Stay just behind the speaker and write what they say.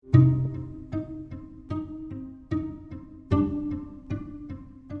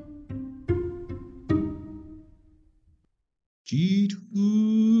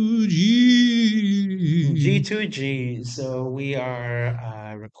G2G. G2G. So we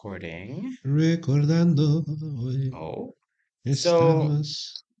are recording. Recordando. Oh, so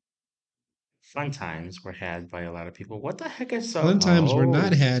Estamos. fun times were had by a lot of people. What the heck is so? Fun times were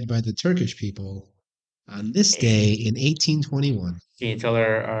not Oh, had by the Turkish people on this day in 1821. can you tell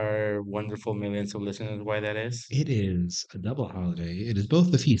our wonderful millions of listeners why that is? It is a double holiday. It is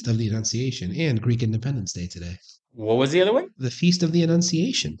both the Feast of the Annunciation and Greek Independence Day today. What was the other one? The Feast of the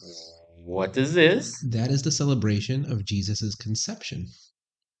Annunciation. What is this? That is the celebration of Jesus' conception.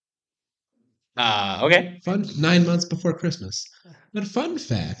 Okay. Fun 9 months before Christmas. But fun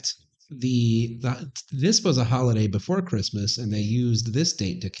fact, this was a holiday before Christmas, and they used this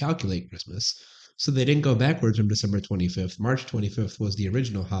date to calculate Christmas. So they didn't go backwards from December 25th. March 25th was the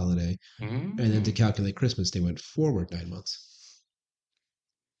original holiday, and then to Mm. calculate Christmas, they went forward 9 months.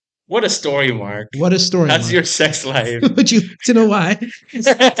 What a story, Mark. What a story! How's your sex life? Would you to know why?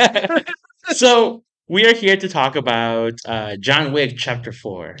 So we are here to talk about John Wick Chapter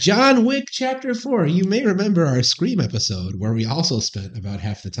 4. John Wick Chapter 4. You may remember our Scream episode where we also spent about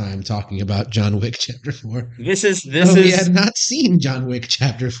half the time talking about John Wick Chapter 4. This is We had not seen John Wick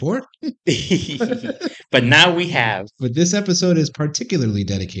Chapter 4. But now we have. But this episode is particularly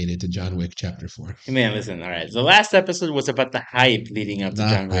dedicated to John Wick Chapter 4. Man, listen, all right. The last episode was about the hype leading up to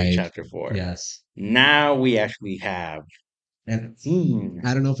John Wick Chapter 4. Yes. Now we actually have. And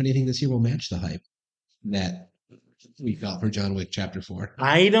I don't know if anything this year will match the hype that we felt for John Wick Chapter 4.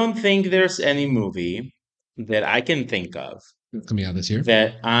 I don't think there's any movie that I can think of coming out this year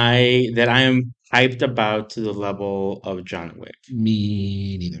that I am hyped about to the level of John Wick.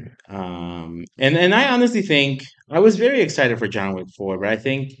 Me neither. And I honestly think I was very excited for John Wick 4, but I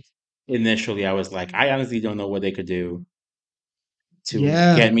think initially I was like, I honestly don't know what they could do to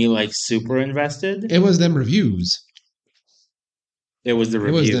get me like super invested. It was them reviews. It was the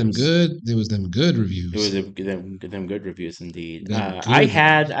reviews. It was them good. It was them good reviews. It was them good reviews indeed. I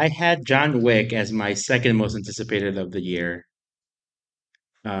had John Wick as my second most anticipated of the year.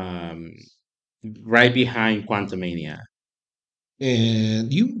 Right behind Quantumania.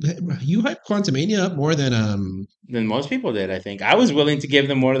 And you hyped Quantumania up more than most people did, I think. I was willing to give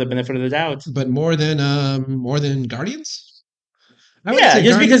them more of the benefit of the doubt. But more than Guardians?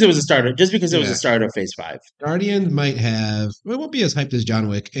 Because it was a starter. Just because it was a start of Phase 5. Guardian might have. Well, it won't be as hyped as John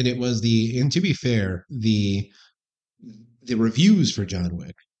Wick, and it was and to be fair, the reviews for John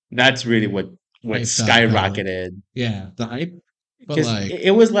Wick. That's really what skyrocketed. Yeah, the hype. But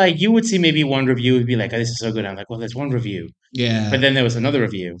it was like you would see maybe one review would be like, "Oh, this is so good." I'm like, "Well, there's one review." Yeah. But then there was another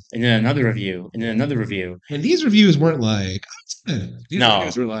review, and then another review, and then another review. And these reviews weren't like,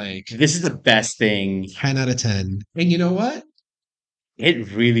 reviews were like, "This is the best thing." 10 out of 10. And you know what?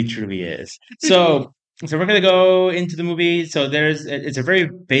 It really, truly is. So we're gonna go into the movie. So it's a very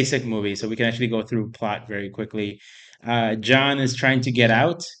basic movie, so we can actually go through plot very quickly. John is trying to get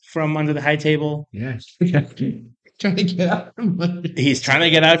out from under the high table. Yeah. Trying to get out from under. He's trying to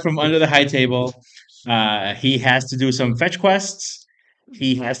get out from under the high table. He has to do some fetch quests.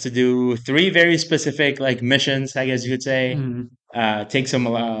 He has to do 3 very specific missions, I guess you could say. Mm-hmm. Take some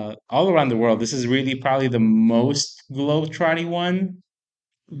all around the world. This is really probably the most globetrotting one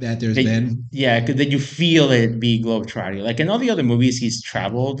that there's been. Yeah, that you feel it be globetrotting. Like in all the other movies, he's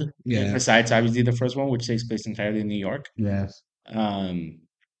traveled. Yeah. Besides, obviously, the first one, which takes place entirely in New York. Yeah.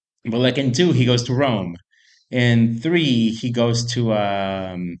 But like in 2, he goes to Rome. In 3, he goes to.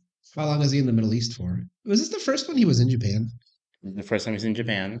 How long is he in the Middle East for? Was this the first one he was in Japan? The first time he was in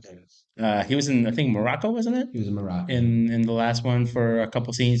Japan. He was in, I think, Morocco, wasn't it? He was in Morocco. In the last one for a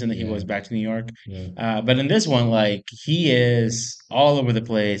couple scenes, and then he goes back to New York. Yeah. But in this one, he is all over the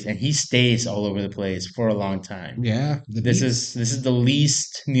place, and he stays all over the place for a long time. Yeah. This is the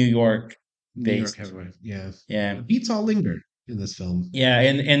least New York based. Yeah. Yeah. The beats all linger in this film. Yeah,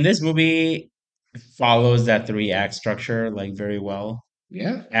 and this movie follows that 3-act structure very well.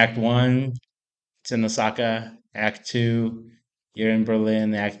 Yeah. Act 1, it's in Osaka. Act 2, you're in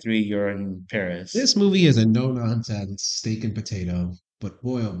Berlin. Act 3, you're in Paris. This movie is a no-nonsense steak and potato, but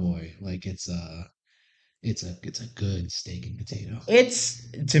boy oh boy, it's a good steak and potato.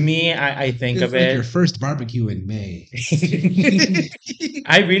 It's, to me, I think of it. Your first barbecue in May.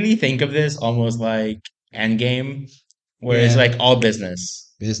 I really think of this almost like Endgame, where it's all business.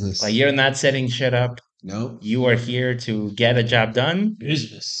 Business. You're not setting shit up. No. You are here to get a job done.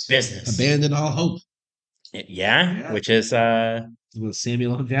 Business. Abandon all hope. Yeah, which is with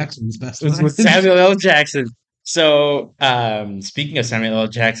Samuel L. Jackson's best line. With Samuel L. Jackson. So, speaking of Samuel L.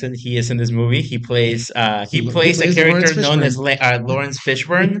 Jackson, he is in this movie. He He plays a plays Lawrence character known as Fishburne. Lawrence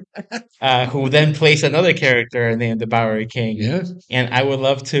Fishburne, who then plays another character named the Bowery King. Yeah. And I would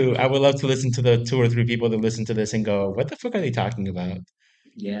love to listen to the two or three people that listen to this and go, "What the fuck are they talking about?"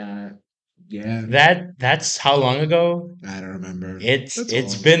 Yeah. Yeah. That's how long ago? I don't remember. That's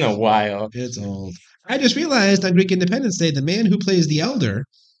It's old. been a while. It's old. I just realized on Greek Independence Day, the man who plays the elder,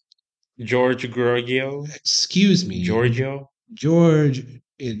 George Giorgio, excuse me, Giorgio, George,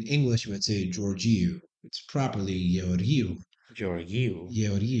 in English you would say Georgiou. It's properly Georgiou. Giorgio.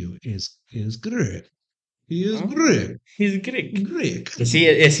 Georgiou is Greek. He is Huh? Greek. He's Greek. Greek. Is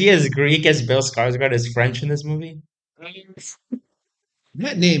he as Greek as Bill Skarsgård is French in this movie?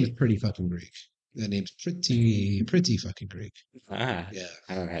 That name is pretty fucking Greek. That name's pretty fucking Greek. Ah, Yeah.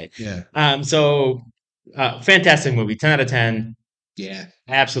 all right. Yeah. Fantastic movie, 10 out of 10. Yeah.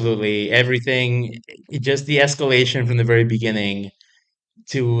 Absolutely. Everything, just the escalation from the very beginning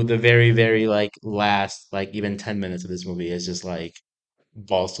to the very, very like last, like even 10 minutes of this movie is just like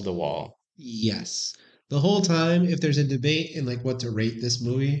balls to the wall. Yes. The whole time, if there's a debate in like what to rate this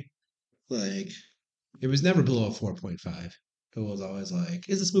movie, like it was never below a 4.5. It was always like,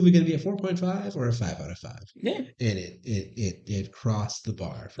 is this movie going to be a 4.5 or a 5 out of 5? Yeah. And it crossed the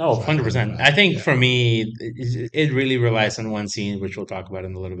bar for Oh, 5 out of 100%. 5. I think Yeah. for me, it really relies on one scene, which we'll talk about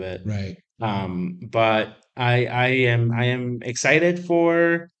in a little bit. Right. But I am excited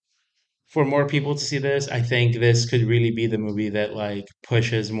for more people to see this. I think this could really be the movie that like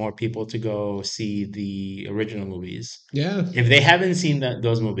pushes more people to go see the original movies. Yeah. If they haven't seen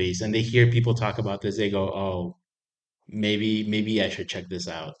those movies and they hear people talk about this, they go, "Oh, maybe I should check this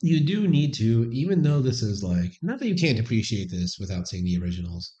out." You do need to, even though this is like, not that you can't appreciate this without seeing the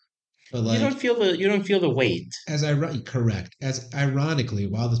originals, but like, You don't feel the weight. correct. As ironically,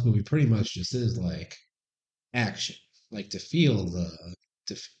 while this movie pretty much just is like action, like to feel the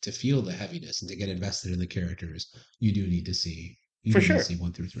heaviness and to get invested in the characters, you For do need to sure. see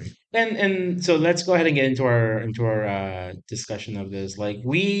 1 through 3. And so let's go ahead and get into our discussion of this. Like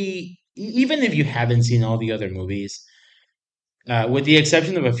even if you haven't seen all the other movies, with the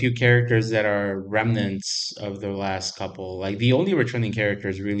exception of a few characters that are remnants of the last couple, like the only returning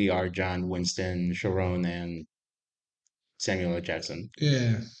characters really are John, Winston, Sharon, and Samuel L. Jackson,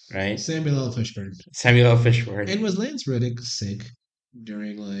 Yeah, right? Samuel L. Fishburne. Samuel L. Fishburne. And was Lance Reddick sick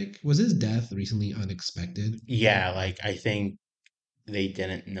during like was his death recently unexpected? Yeah, like I think they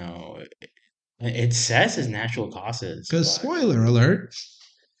didn't know. It says his natural causes, Because but spoiler alert,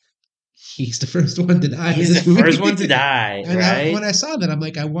 he's the first one to die in he's the this movie. first one to die, And right? when I saw that, I'm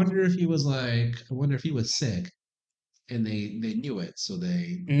like, I wonder if he was sick, and they knew it, so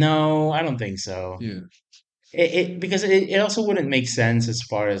they No, I don't think so. yeah Because it also wouldn't make sense as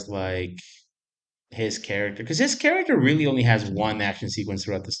far as like his character, because his character really only has one action sequence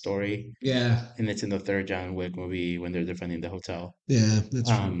throughout the story, yeah and it's in the third John Wick movie when they're defending the hotel. yeah that's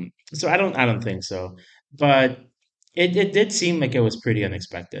true. So I don't think so, but it did seem like it was pretty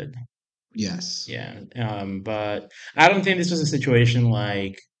unexpected. Yes, Yeah. But I don't think this was a situation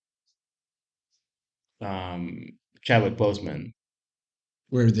like um Chadwick Boseman,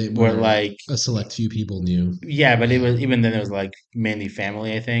 where where like a select few people knew. yeah, but it Yeah, was even then it was like mainly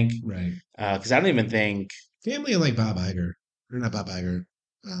family, I think. right. Because I don't even think Family like Bob Iger, or not Bob Iger.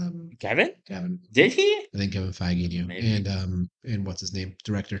 Kevin Kevin. did he I think Kevin Feige knew, maybe and what's his name,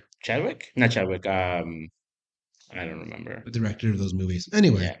 director, Chadwick, not Chadwick. I don't remember. the director of those movies.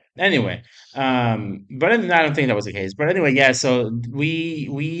 Anyway, Yeah. Anyway, but I don't think that was the case. But anyway, yeah. So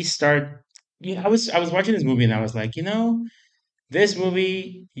we start. Yeah, I was watching this movie and I was like, you know, this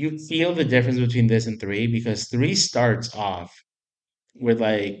movie, you feel the difference between this and three because three starts off with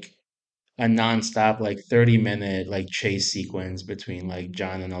like a nonstop, like 30-minute like chase sequence between like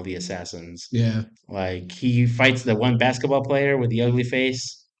John and all the assassins. yeah, Like he fights the one basketball player with the ugly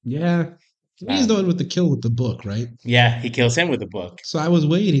face. yeah. He's the Um, one with the kill with the book, right? yeah, he kills him with a book. So I was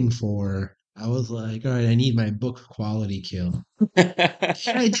waiting for. I was like, all right, I need my book quality kill. And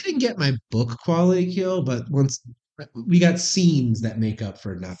I didn't get my book quality kill, but once we got scenes that make up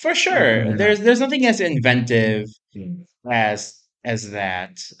for not For when sure. they're not. There's nothing as inventive Yeah. as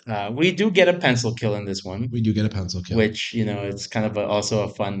that. We do get a pencil kill in this one, We do get a pencil kill. which, you know, it's kind of also a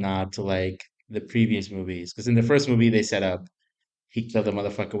fun nod to like the previous movies. Because in the first movie they set up he killed a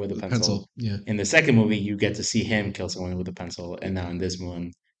motherfucker with a With pencil. yeah. In the second movie, you get to see him kill someone with a pencil, and now in this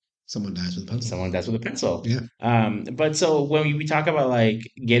one, Someone dies with a pencil. someone dies with a pencil. Yeah. But so when we talk about like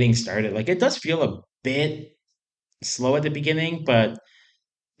getting started, like it does feel a bit slow at the beginning, but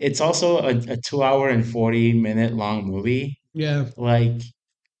it's also a 2 hour and 40 minute long movie. Yeah. Like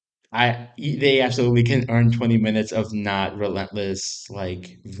They absolutely can earn 20 minutes of not relentless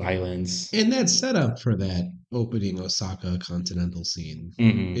like violence. And that setup for that opening Osaka Continental scene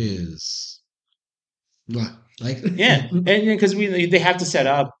Hmm. is mwah, like Yeah, and because we they have to set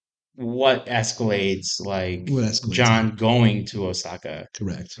up what escalates like what escalates how John going to Osaka,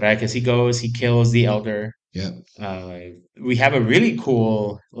 correct. right? Because he goes, he kills the elder. Yep. Uh, we have a really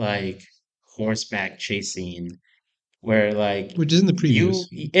cool like horseback chase scene where like Which is in the previews.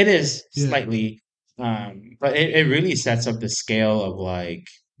 it is Yeah. slightly, but it really sets up the scale of like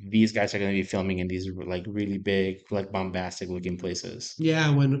these guys are going to be filming in these like really big, like bombastic looking places.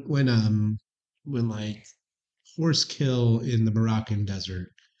 Yeah, when like horse kill in the Moroccan desert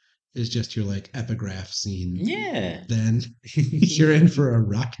is just your like epigraph scene, Yeah. then you're in for a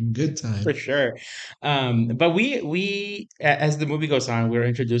rocking good For time. sure. But as the movie goes on, we're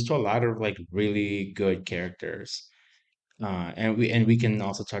introduced to a lot of like really good characters. And we can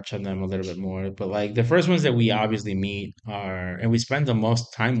also touch on them a little bit more. But like the first ones that we obviously meet are and we spend the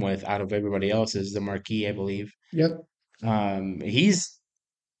most time with out of everybody else is the Marquis, I believe. Yep.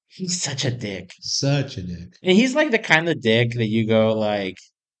 He's such a dick. Such a dick. And he's like the kind of dick that you go like,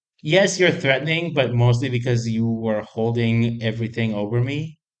 yes, you're threatening, but mostly because you were holding everything over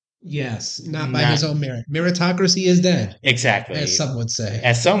me. Yes, not by his Not own merit. Meritocracy is dead, as exactly. some would say.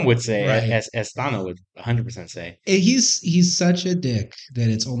 As some would say, Right. as Thano would 100% say. And he's such a dick that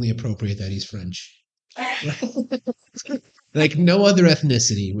it's only appropriate that he's French. Like no other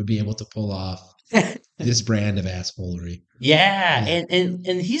ethnicity would be able to pull off this brand of assholery. Yeah, Yeah.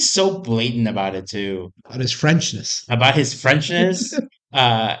 and he's so blatant about it too. About his Frenchness. About his Frenchness.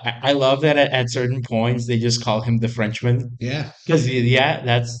 I love that at certain points they just call him the Frenchman Yeah. because yeah,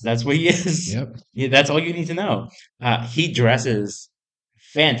 that's what he is. Yep. Yeah, that's all you need to know. He dresses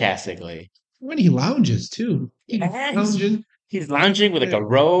fantastically. When he lounges too. He's Yeah, lounging. he's lounging with like Yeah. a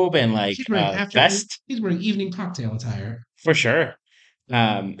robe and like He's wearing a afternoon. vest He's wearing evening cocktail attire. for sure.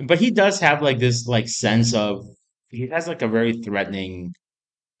 But he does have like this like sense of he has like a very threatening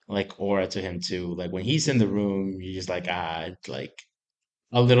like aura to him too. Like when he's in the room, you're just like it's like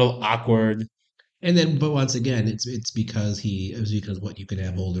a little awkward. And then, but once again, it's because what you can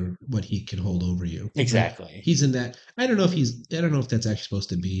have older, what he can hold over you. Right? Exactly. He's in that. I don't know if that's actually supposed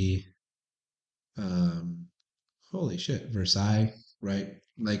to be. Um, holy shit, Versailles, right?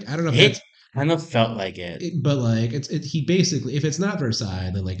 Like I don't know if It that's. kind of felt like it. But like he basically if it's not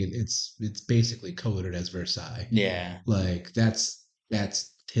Versailles, then like it's basically coded as Versailles. Yeah. Like that's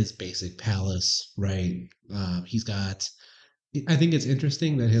his basic palace, right? He's got. I think it's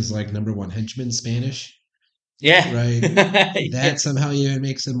interesting that his like number one henchman's Spanish, Yeah. right? Yeah. That somehow even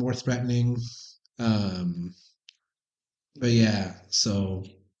makes him more threatening. Um, but yeah, so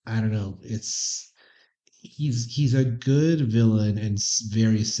I don't know. He's a good villain and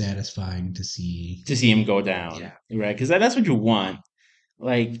very satisfying to see. To see him go down, Yeah, right? Because that's what you want.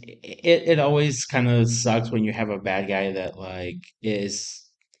 Like it always kind of sucks when you have a bad guy that like is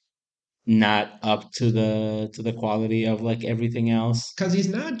not up to the quality of like everything else. because he's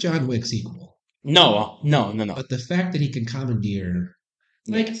not John Wick's equal, No, no, no, no. but the fact that he can commandeer,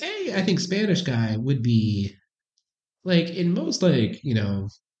 like, Yes. I think Spanish guy would be like in most like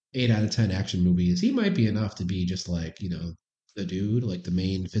 8 out of 10 action movies, he might be enough to be just like the dude, like the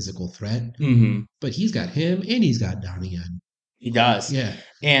main physical threat. Hmm. But he's got him and he's got Donnie Yen. He does. Yeah,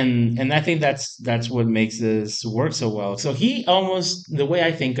 And I think that's what makes this work so well. So he almost the way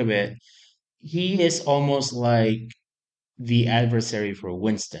I think of it, he is almost like the adversary for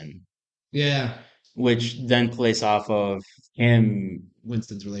Winston, yeah. which then plays off of him.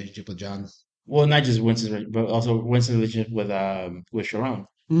 Winston's relationship with John. Well, not just Winston's, but also Winston's relationship with Sharon,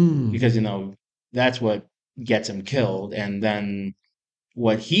 Mm, because that's what gets him killed, and then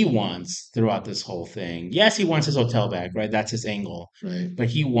what he wants throughout this whole thing. Yes, he wants his hotel back, right? That's his angle, right, but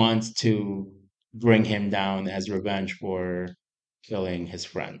he wants to bring him down as revenge for killing his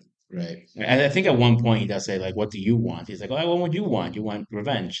friend. right. And I think at one point he does say, like, what do you want? He's like, oh, what would you want? You want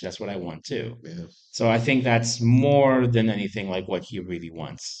revenge. That's what I want too. Yeah, So I think that's more than anything like what he really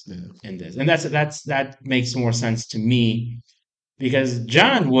wants yeah. in this. And that makes more sense to me because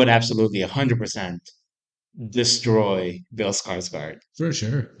John would absolutely 100% destroy Bill Skarsgård. For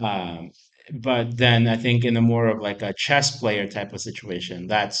sure. But then I think in a more of like a chess player type of situation,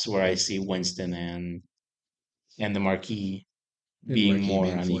 that's where I see Winston and the Marquis. And being working more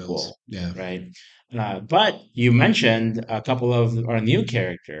being foils. unequal, Yeah. right? But you mentioned a couple of our new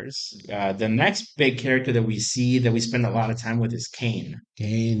characters. The next big character that we see that we spend a lot of time with is Kane.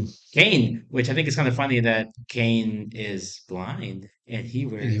 Kane. Kane, which I think is kind of funny that Kane is blind and he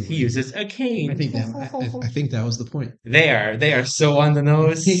uses a cane. I think that was the point. They are so on the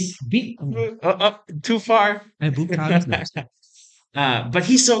nose. Beat Too far. and boot caught his nose. But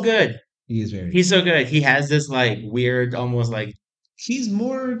he's so good. He is very. He's so good. He has this like weird, almost like He's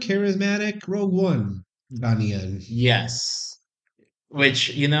more charismatic. Rogue One. Donnie Yen. yes.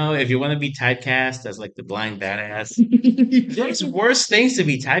 Which, if you want to be typecast as like the blind badass, there's worse things to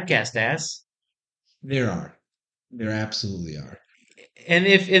be typecast as. There are. There absolutely are. And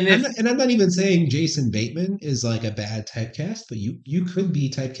if I'm not even saying Jason Bateman is like a bad typecast, but you could be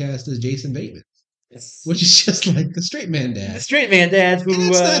typecast as Jason Bateman, which is just like the straight man dad. The straight man dad who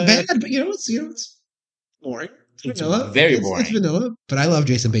it's not bad, but it's boring. It's vanilla. Very boring. It's vanilla, but I love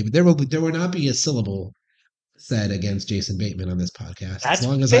Jason Bateman. There will not be a syllable said against Jason Bateman on this podcast. That's as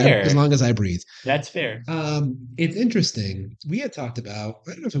long as I breathe. That's fair. It's interesting. We had talked about,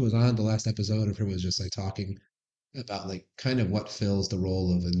 I don't know if it was on the last episode or if it was just like talking about like kind of what fills the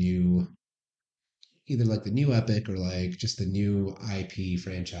role of a new, either like the new epic or like just the new IP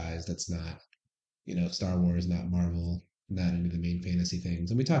franchise that's not, Star Wars, not Marvel, not any of the main fantasy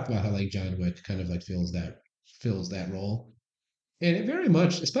things. And we talked about how like John Wick kind of like fills that role. And it very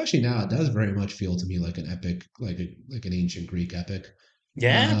much, especially now, it does very much feel to me like an epic, like an ancient Greek epic.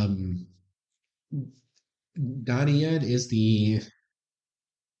 Yeah. Donnie Yen is the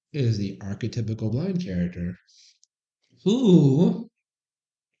archetypical blind character who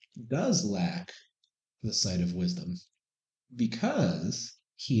does lack the sight of wisdom because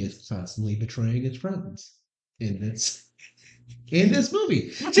he is constantly betraying his friends in this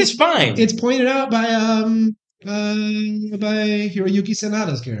movie, which is fine. It's pointed out by Hiroyuki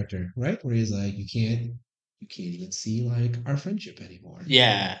Sanada's character, right, where he's like, you can't even see like our friendship anymore.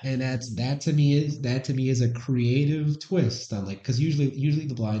 Yeah, and that to me is a creative twist on like, because usually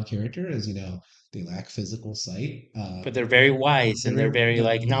the blind character is they lack physical sight, but they're very wise and they're very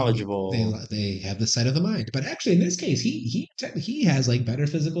like knowledgeable. They have the sight of the mind, but actually in this case he has like better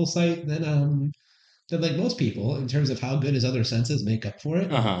physical sight than like most people in terms of how good his other senses make up for it.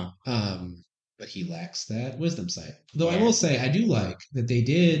 But he lacks that wisdom sight. Though I will say I do like that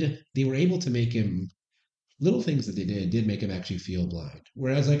they were able to make him, little things that they did make him actually feel blind.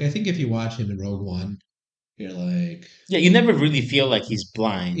 Whereas like I think if you watch him in Rogue One, you're like, yeah, you never really feel like he's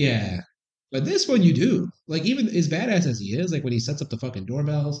blind. Yeah. But this one you do. Like even as badass as he is, like when he sets up the fucking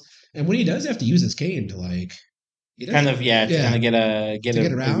doorbells and when he does have to use his cane to like to kind of get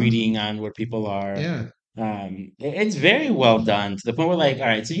a reading on where people are. Yeah. It's very well done to the point where like, all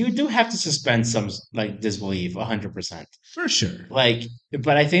right, so you do have to suspend some like disbelief 100%. For sure. Like,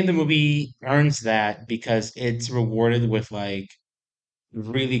 but I think the movie earns that because it's rewarded with like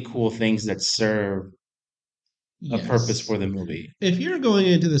really cool things that serve a purpose for the movie. If you're going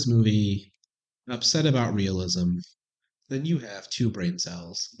into this movie upset about realism, then you have two brain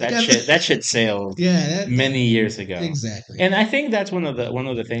cells. That shit sailed many years ago. Exactly. And I think that's one of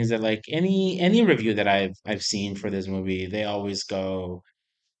the things that like any review that I've seen for this movie, they always go,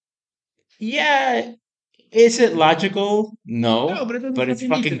 yeah, is it logical? No, but it's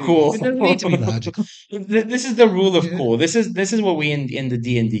fucking cool. It doesn't need to be logical. This is the rule of cool. This is what we in the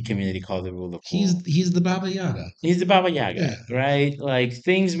D&D community call the rule of cool. He's the Baba Yaga. He's the Baba Yaga, right? Like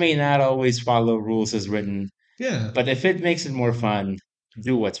things may not always follow rules as written. Yeah. But if it makes it more fun,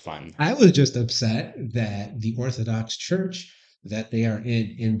 do what's fun. I was just upset that the Orthodox Church that they are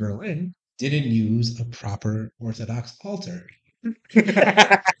in Berlin didn't use a proper Orthodox altar.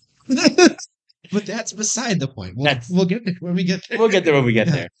 But that's beside the point. We'll get there when we get there. We'll get there when we get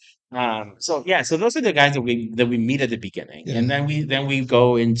there. So those are the guys that we meet at the beginning, and then we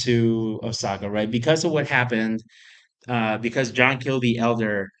go into Osaka, right? Because of what happened, because John killed the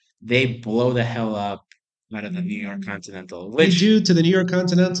elder, they blow the hell up out of the New York Continental. Which they do to the New York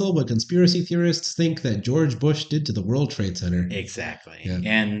Continental what conspiracy theorists think that George Bush did to the World Trade Center. Exactly.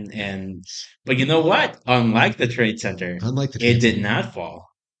 Yeah. But you know what? Unlike the Trade Center, it did not fall.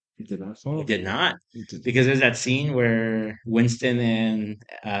 It did not fall. It did not. Because there's that scene where Winston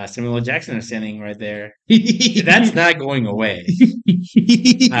and Samuel L. Jackson are standing right there. That's not going away.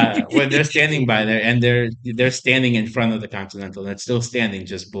 When they're standing by there and they're standing in front of the Continental and it's still standing,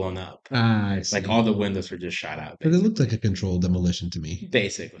 just blown up. I see. Like all the windows were just shot out. But it looked like a controlled demolition to me.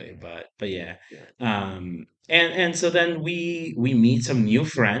 Basically, but yeah. And so then we meet some new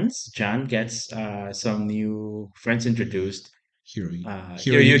friends. John gets some new friends introduced.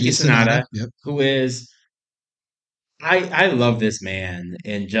 Hiroyuki Sanada, who is I love this man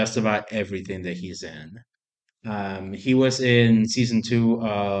in just about everything that he's in. He was in season 2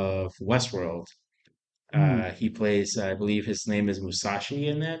 of Westworld. Mm, He plays, I believe his name is Musashi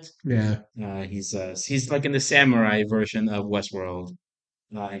in it. yeah. He's like in the samurai version of Westworld.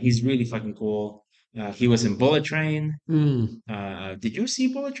 He's really fucking cool. He was in Bullet Train. Mm. Did you see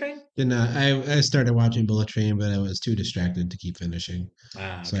Bullet Train? And I started watching Bullet Train, but I was too distracted to keep finishing, so I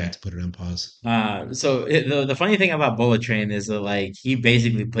had Okay. to put it on pause. The funny thing about Bullet Train is that like he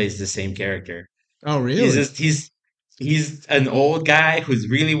basically plays the same character. Oh, He's really? just he's an old guy who's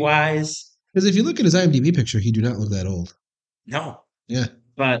really wise. Because if you look at his IMDb picture, he do not look that old. No, Yeah,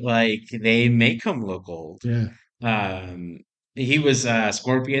 but like they make him look old. yeah. Um, he was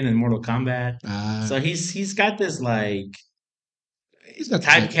Scorpion in Mortal Kombat, Uh, so he's got this like he's got the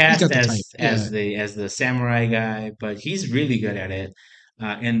type. He's typecast got the type. Yeah, as the samurai guy, but he's really good at it.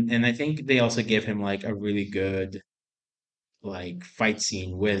 And I think they also give him like a really good like fight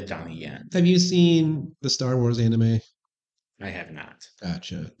scene with Donnie Yen. have you seen the Star Wars anime? I have not.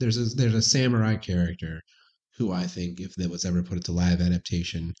 Gotcha. There's a samurai character who I think if that was ever put into live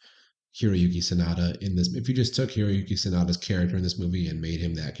adaptation, Hiroyuki Sanada in this. If you just took Hiroyuki Sanada's character in this movie and made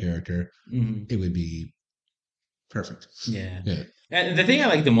him that character, Hmm. it would be perfect. Yeah. Yeah. And the thing I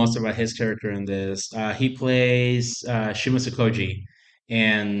like the most about his character in this, he plays Shimasa Koji,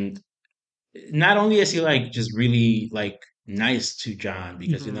 and not only is he like just really like nice to John,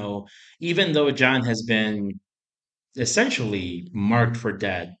 because you Mhm. know, even though John has been essentially marked for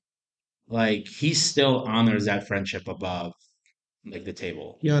dead, like he still honors that friendship above like the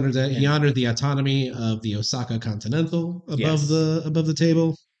table. He honored that. He And honored the autonomy of the Osaka Continental yes. above the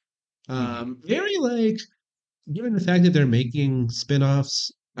table. Hmm. Very like given the fact that they're making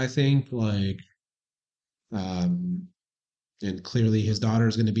spin-offs, I think like um and clearly his daughter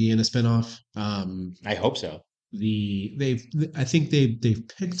is going to be in a spin-off. I hope so. They've I think they've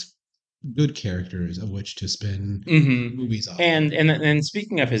picked good characters of which to spin Hmm. movies off of. And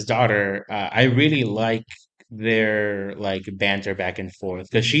speaking of his daughter, I really like their like banter back and forth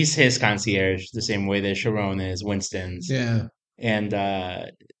because she's his concierge the same way that Sharon is Winston's, Yeah, and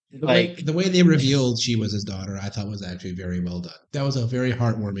like the way they revealed she was his daughter, I thought was actually very well done. That was a very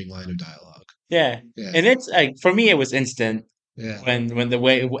heartwarming line of dialogue. yeah, Yeah, and it's like for me it was instant yeah. when the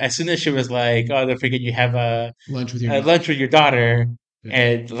way as soon as she was like, oh, don't forget you have Lunch with your a daughter. lunch with your daughter. Yeah,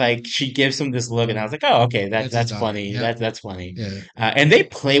 And like she gives him this look, and I was like, "Oh, okay, that's his that's daughter. funny. Yep. That's funny." Yeah, And they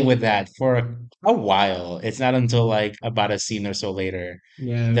play with that for a while. It's not until like about a scene or so later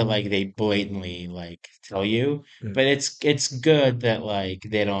yeah. that like they blatantly like tell you. Yeah. But it's good that like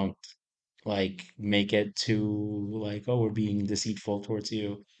they don't like make it too like, oh, we're being deceitful towards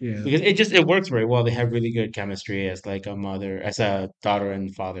you, Yeah. because it works very well. They have really good chemistry as like a mother, as a daughter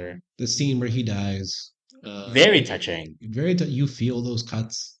and father. The scene where he dies, Very touching. you feel those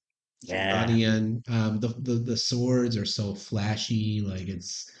cuts from Yeah. Donnie Yen. The swords are so flashy, like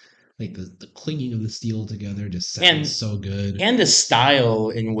it's like the clinging of the steel together just sounds And so good. and the style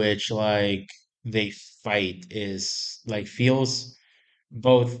in which like they fight is like feels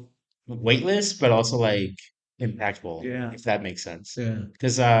both weightless but also like impactful, Yeah. if that makes sense. Yeah.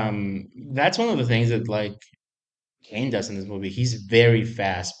 Because that's one of the things that like Kane does in this movie. He's very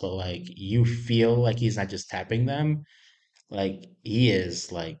fast, but like you feel like he's not just tapping them. Like He's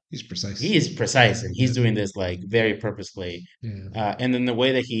precise. he is precise, and Yeah. he's doing this like very purposefully. Yeah. And then the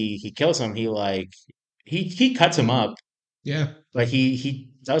way that he kills him, he like he cuts him up, Yeah. but he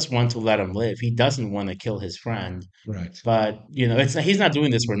does want to let him live. He doesn't want to kill his friend. Right. But you know, he's not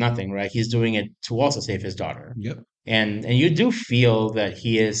doing this for nothing, right? He's doing it to also save his daughter. Yep. And you do feel that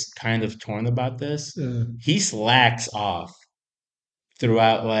he is kind of torn about this. He slacks off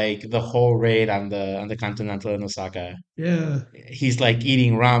throughout like the whole raid on the Continental in Osaka. Yeah. He's like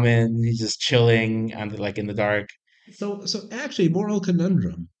eating ramen. He's just chilling on the, like in the dark. So actually, moral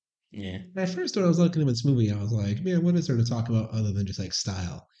conundrum. Yeah. At first, when I was looking at this movie, I was like, man, what is there to talk about other than just like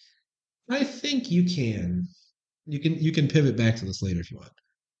style? I think you can pivot back to this later if you want.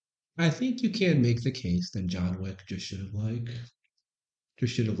 I think you can make the case that John Wick just should have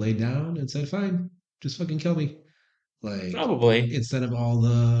laid down and said, fine, just fucking kill me. Like Probably. instead of all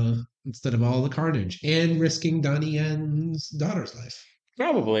the carnage and risking Donnie Yen's daughter's life.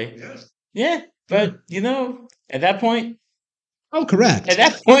 Probably. Yeah. Yeah. Yeah. But you know, at that point, Oh, correct. at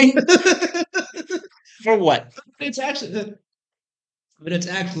that point, for what? it's actually but it's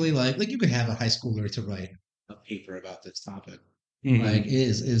actually like you could have a high schooler to write a paper about this topic. Like Hmm.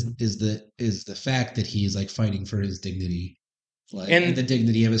 is the fact that he's like fighting for his dignity, like and the And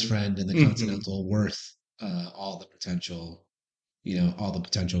dignity of his friend and the mhm. Continental worth all the potential, all the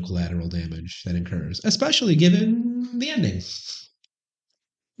potential collateral damage that incurs, especially given the ending.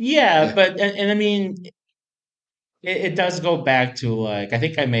 Yeah, Yeah. but and I mean, it does go back to like I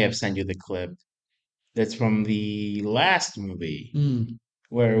think I may have sent you the clip that's from the last movie Mm.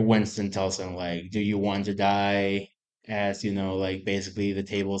 where Winston tells him like, "Do you want to die as like basically the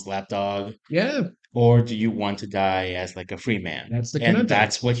table's lapdog, Yeah, or do you want to die as like a free man?" that's the And conundrum.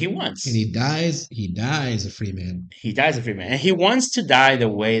 that's what he And wants. he dies a free man. He dies a free man, and he wants to die the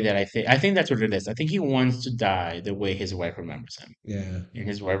way that I think that's what it is. I think he wants to die the way his wife remembers him, Yeah. and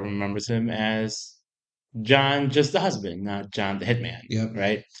his wife remembers him as John, just the husband, not John the hitman, Yep.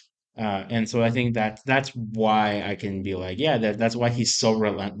 right? And so I think that's why I can be like, yeah, that's why he's so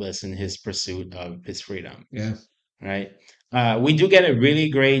relentless in his pursuit of his freedom, Yeah. right? We do get a really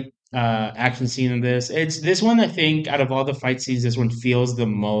great action scene in this. It's this one, I think, out of all the fight scenes, this one feels the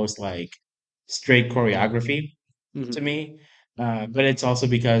most like straight choreography Mhm. to me. But it's also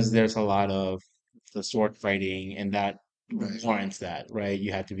because there's a lot of the sword fighting, and that Right. warrants that, right?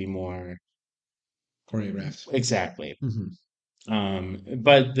 You have to be more Choreographed. exactly. Hmm.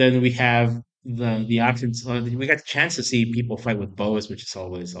 But then we have the options. We got the chance to see people fight with bows, which is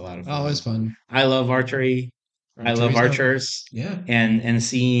always a lot of Always fun. fun. I love archery. I love Archery's dope. archers, Yeah. and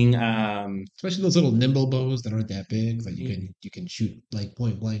seeing Especially those little nimble bows that aren't that big that you can shoot like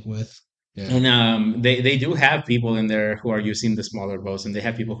point blank with. Yeah. and they do have people in there who are using the smaller bows, and they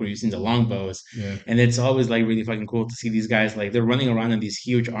have people who are using the long bows, Yeah. and it's always like really fucking cool to see these guys like they're running around in these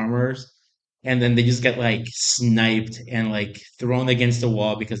huge armors, and then they just get like sniped and like thrown against the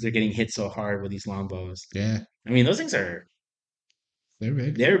wall because they're getting hit so hard with these long bows. Yeah. I mean, those things are They're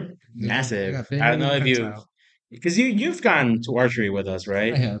big. they're They massive. got big I don't know if you've projectile. because you've gone to archery with us, I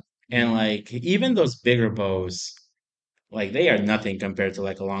right? have. And like even those bigger bows, like they are nothing compared to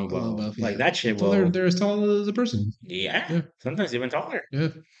like a A long longbow. bow. Like Yeah. that shit So they're will, they're as tall as a person. yeah, Yeah. sometimes even taller.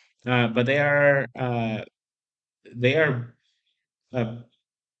 Yeah. But they are uh,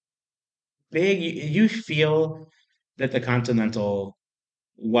 big. You feel that the Continental,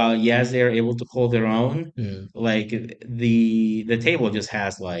 while yes, they are able to hold their own, Yeah. like the table just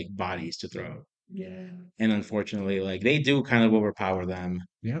has like bodies to throw. Yeah. And unfortunately, like they do kind of overpower them.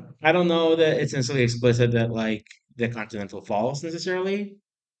 Yep. I don't know that it's necessarily explicit that like the Continental falls necessarily,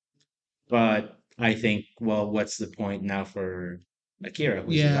 but I think, well, what's the point now for Akira,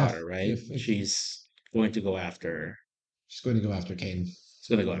 who's the Yeah. daughter, right? If She's going to go after she's going to go after Kane. she's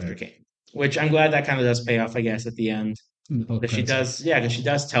going to go after Right. Kane, which I'm glad that kind of does pay off, I guess, at the end. Oh, Because she credits roll. does, yeah, because she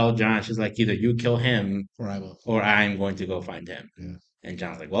does tell John, she's like, either you kill him Or I will. or I'm going to go find him. Yeah. And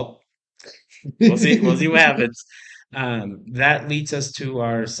John's like, well, we'll see what happens. That leads us to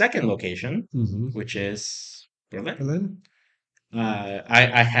our second location, Hmm. which is Berlin. Berlin.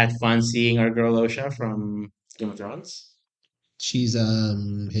 I had fun seeing our girl Osha from Game of Thrones. She's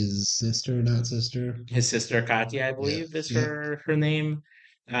his sister, not sister. His sister Katya, I Yeah. believe, is Yeah. her name.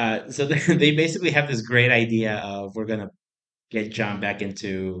 So they basically have this great idea of we're gonna get John back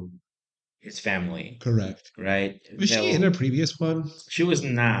into his family, Correct. right? Was she in a previous one? She was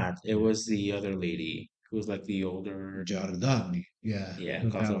not. It Yeah. was the other lady who was like the older, Jordan. Yeah. yeah,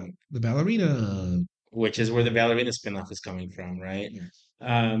 The ballerina. which is where the ballerina spinoff is coming from, right? Yeah.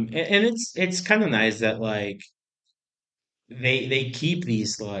 And it's kind of nice that like they keep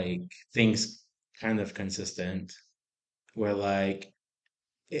these like things kind of consistent, where like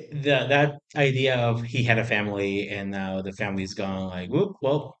that idea of he had a family and now the family's gone, like whoop,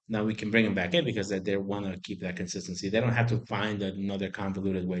 well now we can bring him back in because they want to keep that consistency. They don't have to find another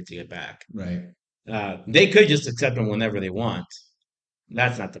convoluted way to get back. Right. They could just accept him whenever they want.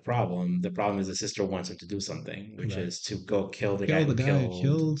 That's not the problem. The problem is the sister wants him to do something, which Correct. is to go kill the guy Kill the who guy who killed.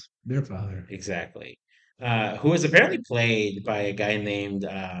 killed their father. Exactly. Who is apparently played by a guy named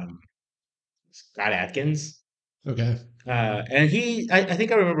Scott Atkins. Okay. And I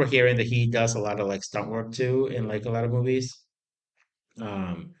think I remember hearing that he does a lot of like stunt work too in like a lot of movies.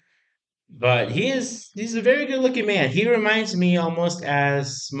 Um, but he's a very good looking man. He reminds me almost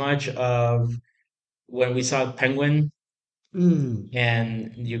as much of when we saw Penguin, Mm.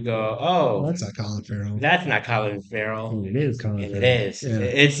 and you go, Well, oh, that's not Colin Farrell. that's not Colin Farrell. Oh, it is Colin And it Farrell. is. Yeah.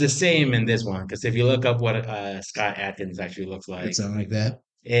 It's the same in this one because if you look up what Scott Atkins actually looks like, It's not like that.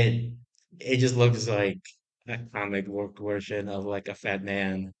 it it just looks like a comic book version of like a fat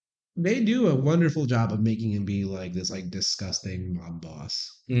man. They do a wonderful job of making him be like this like disgusting mob boss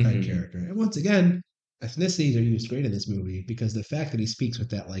type Hmm. character. And once again, ethnicities are used great in this movie because the fact that he speaks with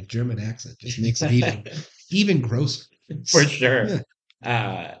that like German accent just makes it even grosser. For sure. Yeah.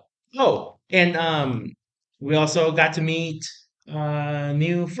 Uh, oh, and we also got to meet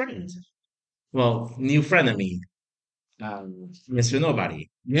new friend. Well, new frenemy. Mr. Nobody.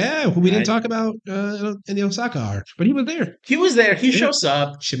 Yeah, who we didn't Right? talk about in the Osaka arc, but he was there. He was there. He Yeah. shows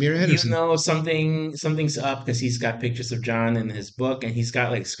up. Shamir You Anderson. know something's up because he's got pictures of John in his book, and he's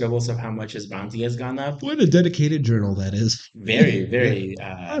got like scribbles of how much his bounty has gone up. What a dedicated journal that is. Very, very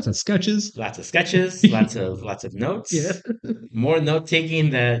Lots of sketches. lots of sketches, lots of notes. Yeah. More note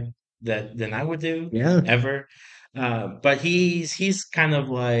taking that than I would do Yeah. ever. But he's kind of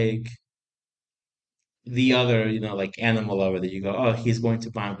like the other, like animal lover that you go, oh, he's going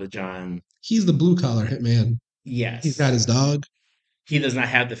to bond with John. He's the blue collar hitman. Yes. He's got his dog. He does not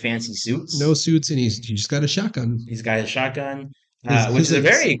have the fancy suits. No suits, and he just got a shotgun. He's got a shotgun, His- which is his, a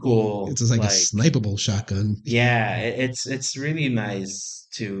like, very cool. It's like a snipeable shotgun. Yeah, it's really nice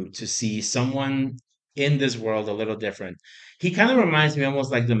to see someone in this world a little different. He kind of reminds me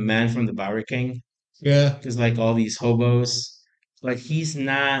almost like the man from the Bowery King, Yeah. because like all these hobos, like like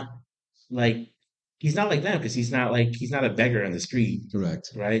he's not like them because he's not a beggar in the street, Correct.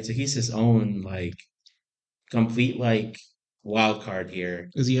 right? So he's his own like complete like wild card here.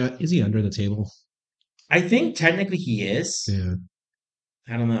 Is he under the table? I think technically he is. Yeah.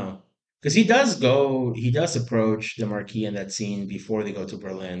 I don't know. Because he does approach the Marquis in that scene before they go to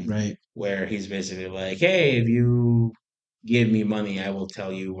Berlin, Right. where he's basically like, hey, if you give me money, I will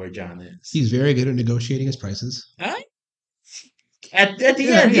tell you where John is. He's very good at negotiating his prices. Huh? At the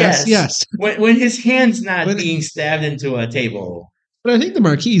end, yes. When his hand's not being stabbed into a table. But I think the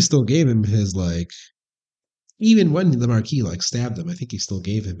Marquis still gave him his even when the Marquis stabbed him, I think he still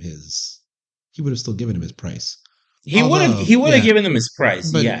gave him he would have still given him his price. He would have given him his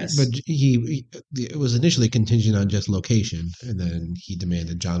price, yes. But it was initially contingent on just location, and then he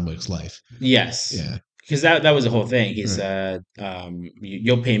demanded John Wick's life. Yes. Yeah. Because that was the whole thing. He Right. said,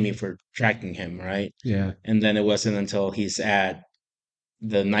 you'll pay me for tracking him, right? Yeah. And then it wasn't until he's at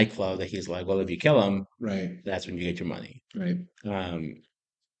the nightclub that he's like, well, if you kill him, Right. that's when you get your money. Right.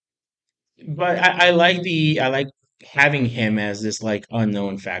 But I like having him as this like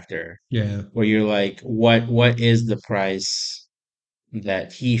unknown factor. Yeah. Where you're like, what is the price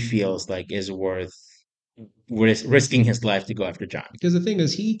that he feels like is worth risking his life to go after John? Because the thing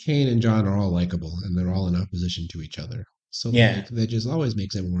is, Kane, and John are all likable, and they're all in opposition to each other. So Yeah. that just always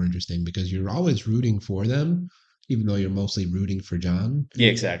makes it more interesting because you're always rooting for them, even though you're mostly rooting for John. Yeah,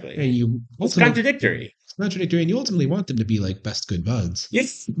 exactly. And It's contradictory. It's contradictory, and you ultimately want them to be like best good buds.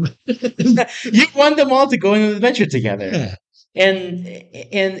 Yes. You want them all to go on an adventure together. Yeah. And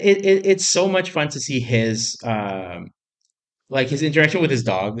it's so much fun to see his his interaction with his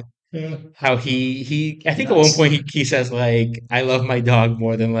dog. Yeah. How he I think at one point he says like, I love my dog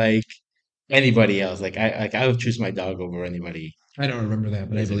more than like anybody else. Like I would choose my dog over anybody. I don't remember that,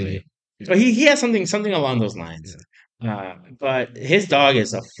 but I believe it. But he has something along those lines. Yeah. But his dog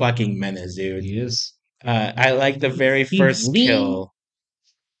is a fucking menace, dude. He is. I like the very first kill.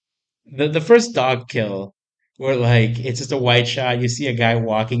 The first dog kill where like it's just a white shot, you see a guy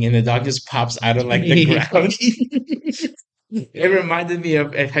walking and the dog just pops out of like the ground. It reminded me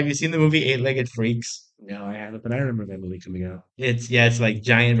of, have you seen the movie Eight-Legged Freaks? No, I haven't, but I remember that movie coming out. It's like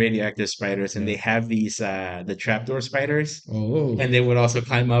giant radioactive spiders, and they have these the trapdoor spiders, Oh. and they would also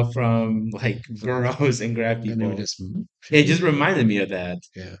climb up from like burrows and grab And they people. were just It just reminded me of that.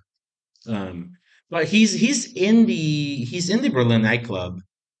 yeah. But he's in the Berlin nightclub,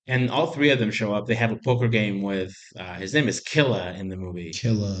 and all three of them show up. They have a poker game with his name is Killa in the movie.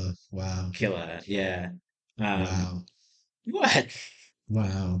 Killer. Wow. Killa, yeah. Wow. What?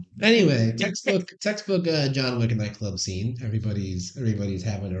 Wow. Anyway, textbook John Wick nightclub scene. Everybody's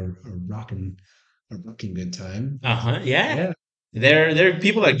having a rocking good time. Yeah. There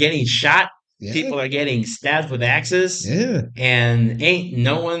people are getting shot. Yeah. People are getting stabbed with axes. Yeah. And ain't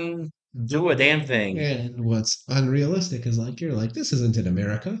no one do a damn thing. And what's unrealistic is you're like, this isn't in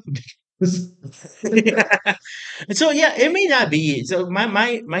America. And so yeah, it may not be. So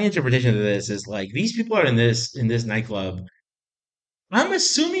my interpretation of this is like these people are in this nightclub. I'm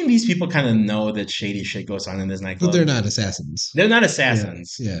assuming these people kind of know that shady shit goes on in this nightclub. But they're not assassins. They're not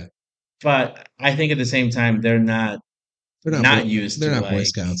assassins. Yeah. But I think at the same time they're not used to they're not Boy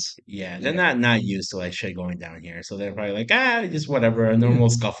Scouts. Yeah, they're not used to like shit going down here. So they're probably like, just whatever, a normal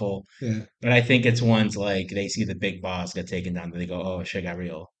scuffle. Yeah. But I think it's ones like they see the big boss get taken down, and they go, oh, shit got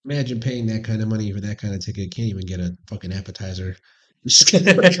real. Imagine paying that kind of money for that kind of ticket. Can't even get a fucking appetizer.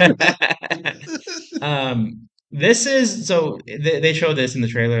 This is so they show this in the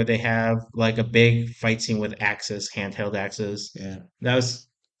trailer. They have like a big fight scene with axes, handheld axes. Yeah. That was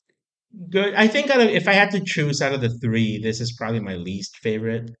good. I think if I had to choose out of the three, this is probably my least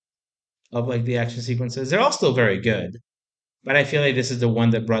favorite of like the action sequences. They're all still very good, but I feel like this is the one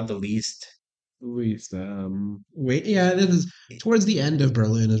that brought the least Least, wait, yeah, this is towards the end of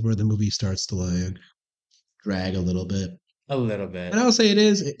Berlin is where the movie starts to like drag a little bit. A little bit. And I'll say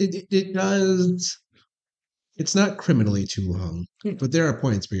it does. It's not criminally too long, but there are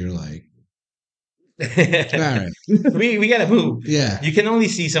points where you're like, all right, We gotta move. yeah, You can only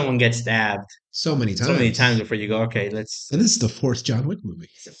see someone get stabbed so many so many times times. before you go, okay, let's. And this is the fourth John Wick movie.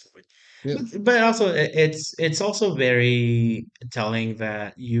 Yeah, But also, it's also very telling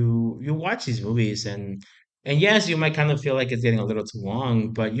that you watch these movies and yes, you might kind of feel like it's getting a little too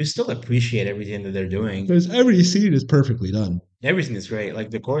long, but you still appreciate everything that they're doing. because every scene is perfectly done. Everything is great. Like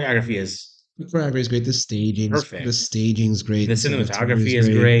the choreography is The choreography is great. The perfect. staging's great. The The cinematography is cinematography is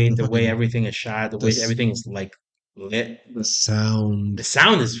great. great. The The way fucking everything is shot, the the way s- everything is like lit. the The sound,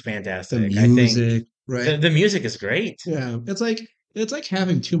 sound is the fantastic. I think music, right? the music is great. Yeah, it's like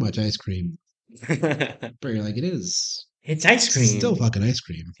having too much ice cream. But you're like, it is It's ice still cream. fucking ice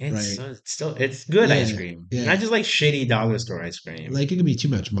cream, right? It's still it's good ice Yeah, cream, not yeah. just like shitty dollar store ice cream. Like it can be too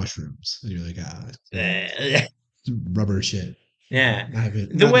much mushrooms, and you're like, rubber shit. Yeah, the Not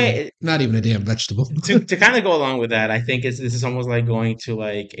even, way not even a damn vegetable. to kind of go along with that, I think this is almost like going to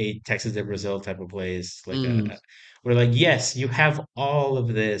like a Texas de Brazil type of place, like Mm, where like yes, you have all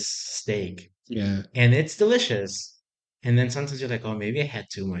of this steak yeah, and it's delicious, and then sometimes you're like, oh, maybe I had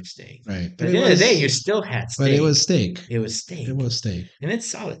too much steak, right. but at the end of the day, you still had But it steak. was steak. It was It steak, was steak. and it's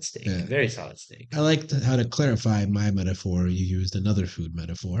solid steak, Yeah. very solid steak. I liked how to clarify my metaphor. You used another food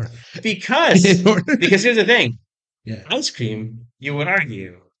metaphor. Because In order- because here's the thing. yeah, Ice cream, you would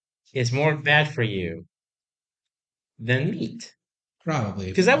argue, is more bad for you than meat. probably.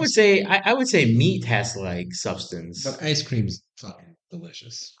 Because But I would say meat has like substance. but ice cream's fucking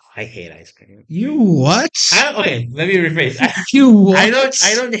delicious. I hate ice cream. You what? Okay, let me rephrase. You I what?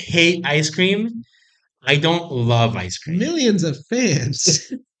 don't hate ice cream. I don't love ice cream. Millions of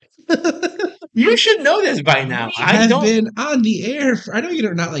fans. You should know this by now. We I have don't. been on the air. I know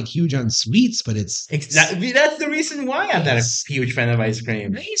you're not like huge on sweets, but That's the reason why I'm not a it's huge fan of ice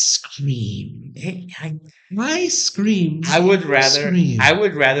cream. ice cream. I, Ice cream. Ice I cream.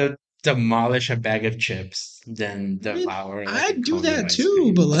 would rather demolish a bag of chips than I mean, devour like a I'd do cone of that ice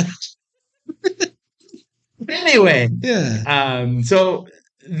too, but cream. like, Anyway, yeah, so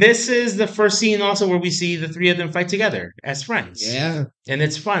this is the first scene also where we see the three of them fight together as friends. yeah, And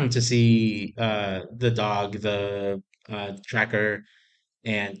it's fun to see the dog, the tracker,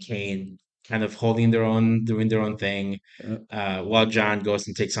 and Kane kind of holding their own, doing their own thing, uh, while John goes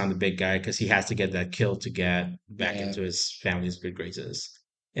and takes on the big guy because he has to get that kill to get back yeah. into his family's good graces.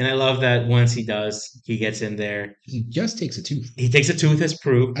 And I love that once he does, he gets in there. He just takes a tooth. He takes a tooth as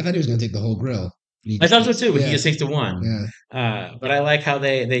proof. I thought he was gonna take the whole grill. He I just thought so takes, too, but he yeah, just takes the one. yeah. But I like how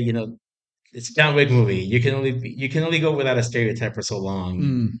they it's a John Wick movie. You can only go without a stereotype for so long.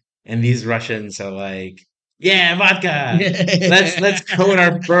 Mm. And these Russians are like, yeah, vodka. Let's coat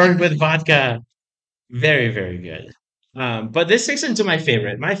our bird with vodka. Very, very good. But this takes into my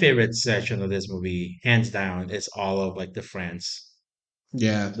favorite. My favorite section of this movie, hands down, is all of like the France,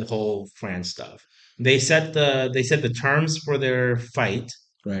 Yeah, the whole France stuff. They set the terms for their fight,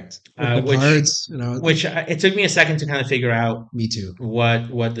 correct. With the which cards, you know, it took me a second to kind of figure out me too.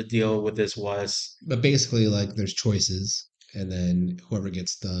 what the deal with this was. But basically, like, there's choices, and then whoever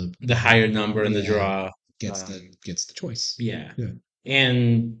gets The higher number in the yeah draw. gets the choice. Yeah. Yeah,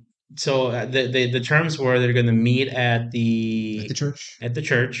 And so the terms were they're going to meet at the church at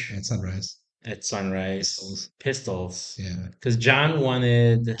sunrise. at sunrise. Pistols. Yeah, Because John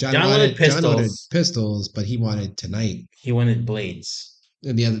wanted John wanted pistols. pistols, but he wanted tonight, He wanted blades.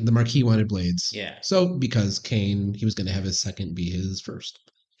 and the Marquis wanted blades. Yeah. So because Kane, he was going to have his second be his first.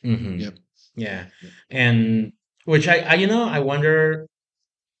 Hmm. Yep. Yeah. And which I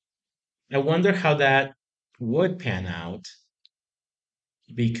wonder how that would pan out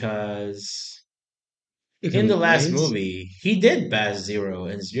because If it in was the last blades, movie he did bash Zero,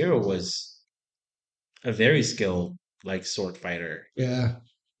 and Zero was a very skilled like sword fighter. yeah,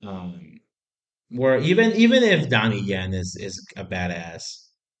 Um, where even if Donnie Yen is a badass,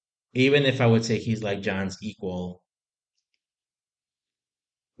 even if I would say he's like John's equal,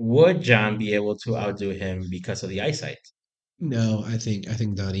 would John be able to outdo him because of the eyesight? no, I think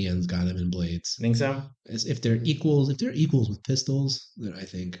Donnie Yen's got him in blades. Think so? If they're equals with pistols, then I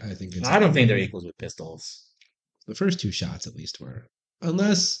think it's I don't think they're equals with pistols. the first two shots at least were,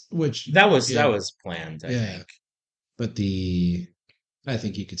 unless which That was planned, I yeah, think. but I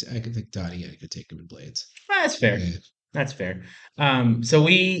could think Donnie Yen could take him in blades. That's fair. Yeah, That's fair. So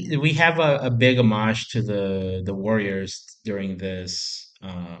we have a big homage to the Warriors during this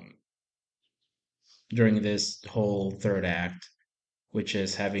whole third act. which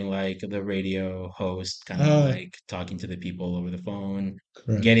is having like the radio host kind of like talking to the people over the phone,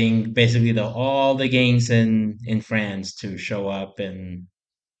 correct. getting basically all the gangs in France to show up and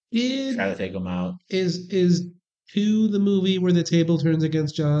try Did to take them out. is two the movie where the table turns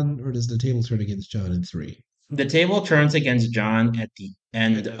against John, or does the table turn against John in three? The table turns against John at the It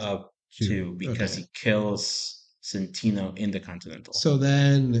end does of two. two because Okay. he kills Centino in the Continental. So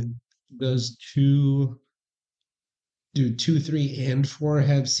then does do two, three, and four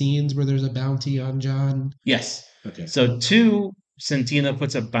have scenes where there's a bounty on John? Yes. Okay. So two, Centino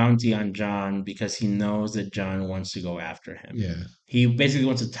puts a bounty on John because he knows that John wants to go after him. Yeah. He basically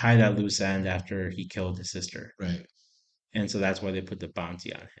wants to tie that loose end after he killed his sister. Right. And so that's why they put the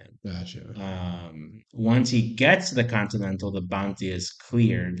bounty on him. Gotcha. Once he gets to the Continental, the bounty is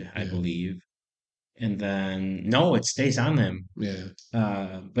cleared, I Yeah. believe. And then no, it stays on him. Yeah.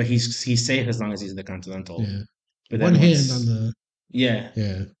 But he's safe as long as he's in the Continental. Yeah. But One then hand on the yeah,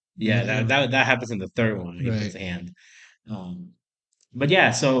 yeah. yeah, that happens in the third one. He puts Right. a hand. But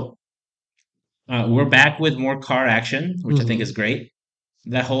yeah, so we're back with more car action, which I think is great.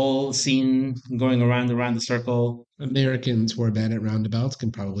 That whole scene going around the circle. Americans who are bad at roundabouts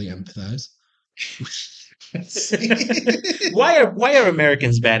can probably empathize. Why are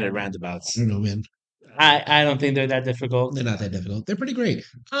Americans bad at roundabouts? I don't know, man. I don't think they're that difficult. They're not that difficult. They're pretty great.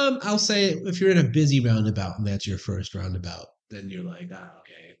 I'll say if you're in a busy roundabout and that's your first roundabout, then you're like,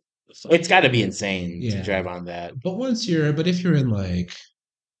 okay. It's got to be insane to Yeah. drive on that. But if you're in like,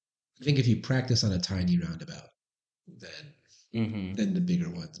 I think if you practice on a tiny roundabout, then the bigger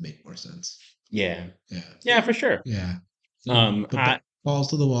ones make more sense. Yeah. Yeah. Yeah, for sure. Yeah. But balls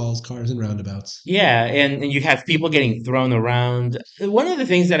to the walls, cars and roundabouts. yeah, and you have people getting thrown around. One of the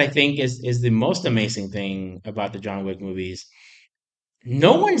things that I think is the most amazing thing about the John Wick movies,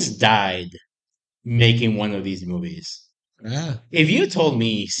 no one's died making one of these movies. Ah, If you told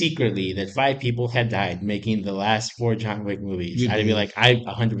me secretly that 5 people had died making the last 4 John Wick movies, I'd be like, I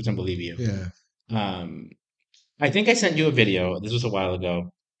 100% believe you. yeah. I think I sent you a video. This was a while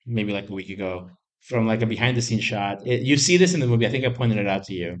ago, maybe like a week ago, from like a behind the scenes shot. You see this in the movie. I think I pointed it out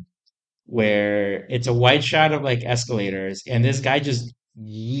to you, where it's a wide shot of like escalators, and this guy just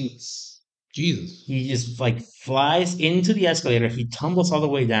yeets. Jesus. He just like flies into the escalator. He tumbles all the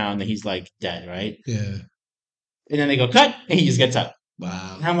way down, and he's like dead, right? Yeah. And then they go cut, and he just gets up.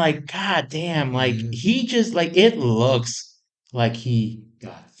 Wow. And I'm like, God damn! Like he just like it looks like he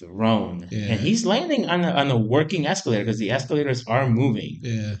got thrown, Yeah. and he's landing on a working escalator because the escalators are moving.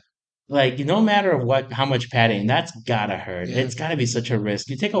 Yeah. Like no matter how much padding, that's gotta hurt. Yeah. It's gotta be such a risk.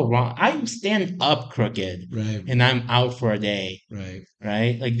 You take a wrong. I stand up crooked, Right. and I'm out for a day. Right.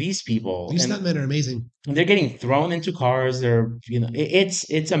 Right. Like these people, These stuntmen are amazing. and they're getting thrown into cars. They're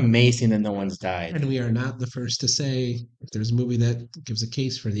it's amazing that no one's died. And we are not the first to say if there's a movie that gives a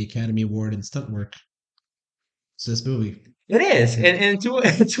case for the Academy Award in stunt work, it's this movie. It is, and to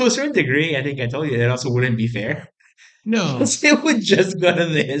to a certain degree, I think I told you it also wouldn't be fair. No, It would just go to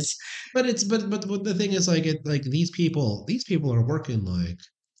this. but it's but the thing is like these people are working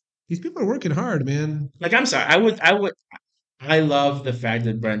hard, man. Like I'm sorry, I love the fact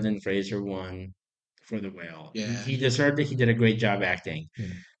that Brendan Fraser won for The Whale. Yeah. He deserved it. He did a great job acting. Yeah.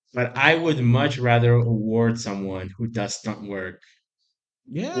 But I would much rather award someone who does stunt work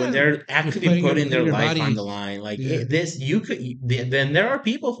Yeah. when they're actually putting their life on the line. Like then there are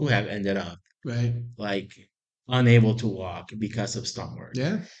people who have ended up right like unable to walk because of stunt work.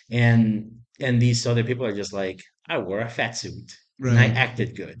 Yeah. And these other people are just like, I wore a fat suit and I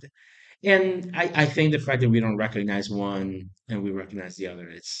acted good. And I think the fact that we don't recognize one and we recognize the other,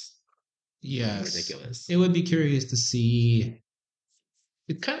 it's ridiculous. It would be curious to see.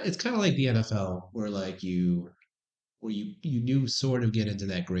 It's kind of like the NFL, where like you do sort of get into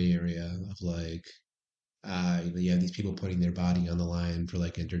that gray area of like, you have these people putting their body on the line for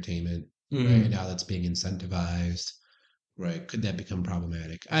like entertainment, right? Now that's being incentivized, right? Could that become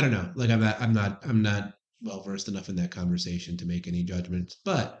problematic? I don't know. Like I'm not well versed enough in that conversation to make any judgments,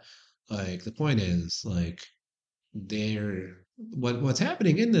 but like the point is like what's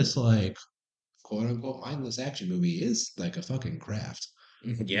happening in this like quote unquote mindless action movie is like a fucking craft.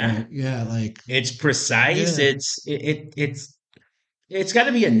 Yeah. Right? Yeah, like it's precise. Yeah. It's got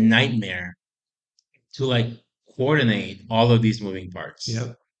to be a nightmare to like coordinate all of these moving parts.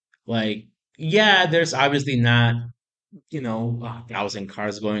 Yep. Like, yeah, there's obviously not, 1,000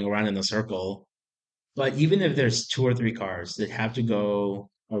 cars going around in a circle, but even if there's 2 or 3 cars that have to go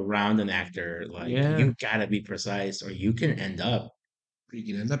around an actor, like you gotta be precise, or you can end up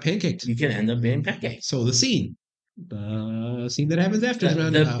pancaked. You can end up being pancaked. So the scene that happens after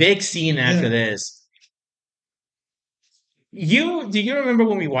the big scene after this. Do you remember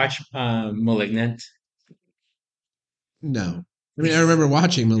when we watched Malignant? No. I mean, I remember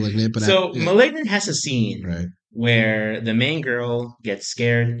watching *Malignant*, but So yeah, Malignant has a scene right. where the main girl gets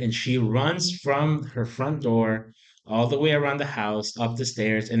scared and she runs from her front door all the way around the house up the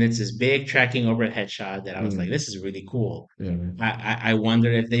stairs, and it's this big tracking overhead shot that I was like, Mm, this is really cool. yeah, right. I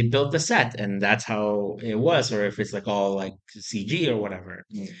wonder if they built the set and that's how it was, or if it's like all like CG or whatever.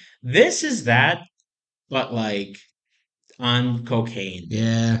 This is that, but like on cocaine.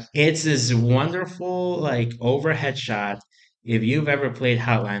 Yeah, It's this wonderful like overhead shot. If you've ever played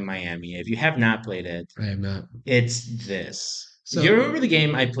Hotline Miami, if you have not played it, I have not. it's this. You So, remember the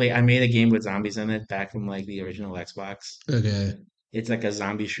game I played? I made a game with zombies in it back from like the original Xbox. okay. It's like a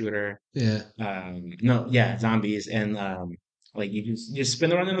zombie shooter. Yeah, No, yeah, zombies, and like you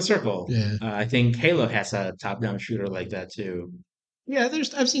spin around in a circle. yeah. I think Halo has a top-down shooter like that too, Yeah,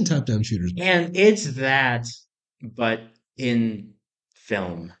 I've seen top-down shooters before. and it's that, but in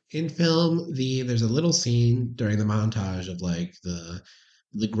film. In film, there's a little scene during the montage of like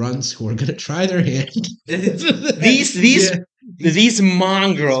the grunts who are gonna try their hand. These Yeah, these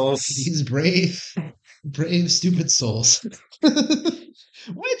mongrels. these brave, stupid souls.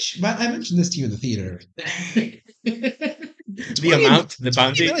 Which, but I mentioned this to you in the theater. The amount, the 20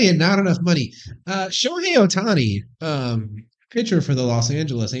 bounty. million, not enough money. Shohei Ohtani, pitcher for the Los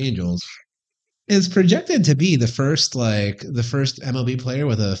Angeles Angels, is projected to be the first MLB player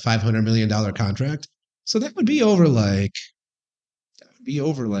with a $500 million contract. So that would be over like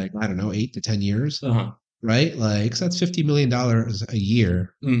I don't know 8 to 10 years, Uh-huh. right? Like so that's $50 million a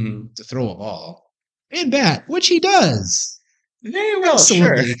year Hmm. to throw a ball and bat, which he does Very well,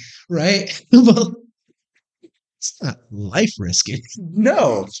 sure. excellently, right? Well, it's not life risking.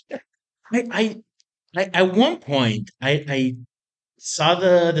 No, I at one point I saw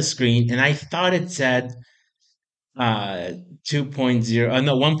the screen and I thought it said 2.0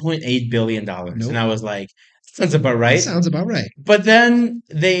 no $1.8 billion, and I Nope, was like, sounds about that right. sounds about right. But then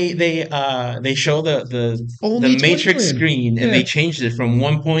they show the Only 20 matrix million. screen and Yeah, they changed it from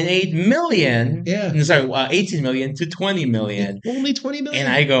 1.8 million, yeah. no, sorry, 18 million to 20 million. Only 20 And million.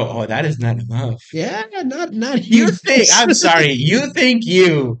 I go, oh, that is not enough. Yeah, not You huge. think, I'm sorry, you think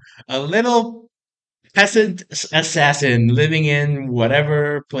you, a little peasant assassin living in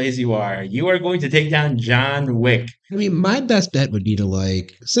whatever place you are going to take down John Wick. I mean, my best bet would be to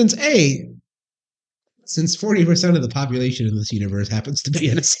like, since 40% of the population in this universe happens to be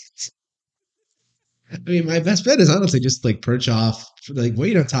innocent. I mean, my best bet is honestly just like perch off, like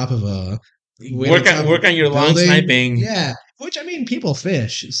wait on top of a Work on your long building. sniping. Yeah, which I mean, people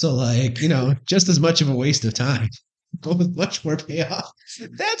fish, so like just as much of a waste of time, but with much more payoff.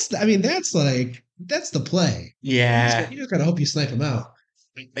 That's the play. Yeah. You just gotta hope you snipe them out.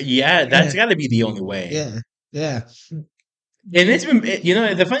 Yeah, that's Yeah, got to be the only way. yeah, yeah, And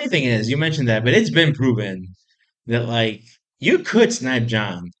the funny thing is, you mentioned that, but it's been proven that like you could snipe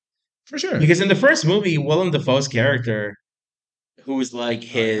John, for sure. because in the first movie, Willem Dafoe's character, who was like I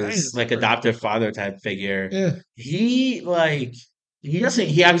his like remember. adoptive father type figure, Yeah, he like he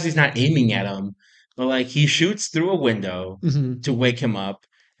obviously is not aiming at him, but like he shoots through a window hmm to wake him up.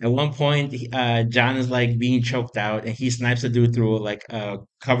 At one point, John is like being choked out, and he snipes the dude through like a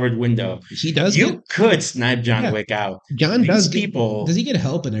covered window. he does get. You could snipe John Yeah, Wick out. John These does get. people, Does he get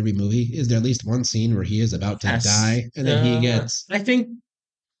help in every movie? Is there at least one scene where he is about to as die and then he gets? I think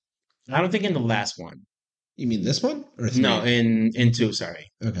I don't think in the last one. You mean this one or No, three? in two.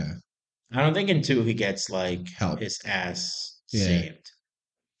 Sorry, Okay, I don't think in two he gets like help. his ass Yeah, saved.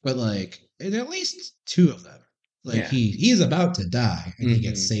 but like in at least two of them, like Yeah. he's about to die and he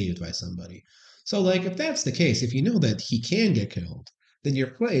gets Hmm. saved by somebody. So like if that's the case, if you know that he can get killed, then your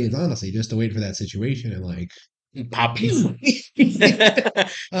play is honestly just to wait for that situation and like Pop. pew.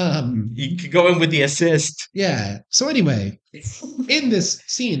 You could go in with the assist. Yeah. So anyway, in this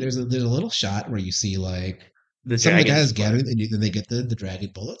scene, there's a little shot where you see like The some of the guys dragon's blood. gathering, and then they get the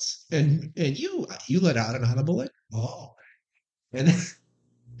dragon bullets, and you let out another bullet. Oh, and then,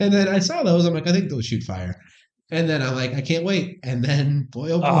 and then I saw those. I'm like, I think those shoot fire. And then I'm like, I can't wait. And then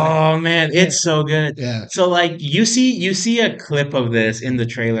boy, oh boy, Oh man, yeah, it's so good. yeah, So like you see a clip of this in the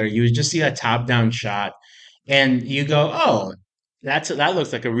trailer. You just see a top-down shot and you go, "Oh, that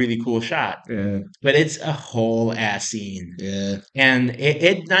looks like a really cool shot." yeah, But it's a whole ass scene. yeah, And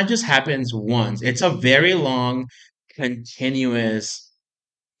it not just happens once. It's a very long, continuous,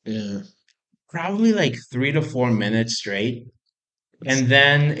 yeah. probably like 3 to 4 minutes straight. And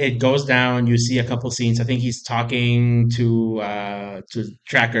then it goes down. You see a couple scenes. I think he's talking to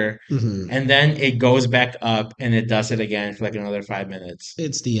Tracker, hmm and then it goes back up and it does it again for like another 5 minutes.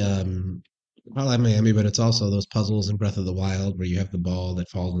 It's the Hotline Miami, but it's also those puzzles in Breath of the Wild where you have the ball that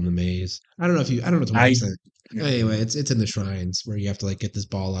falls in the maze. I don't know to what I extent. Anyway, it's in the shrines where you have to like get this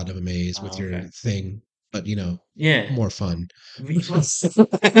ball out of a maze with oh, your okay. thing, but Yeah. more fun.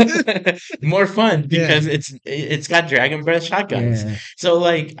 More fun Yeah, because it's got Dragon Breath shotguns. yeah, So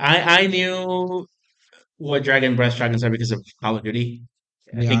like I knew what Dragon Breath shotguns are because of Call of Duty.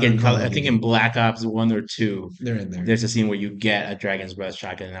 they are in Call of I think in Duty. Black Ops 1 or 2, They're in there. there's a scene where you get a Dragon's Breath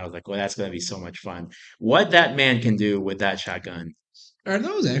shotgun, and I was like, well, that's gonna be so much fun. What that man can do with that shotgun. Are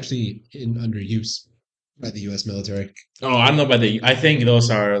those actually in under use by the U.S. military? Oh, I don't know about I think those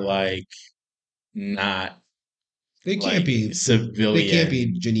are like not They can't like be. They can't be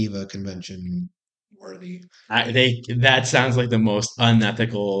civilian. Geneva Convention worthy. That sounds like the most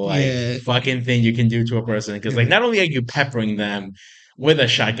unethical like Yeah, fucking thing you can do to a person because like yeah. not only are you peppering them with a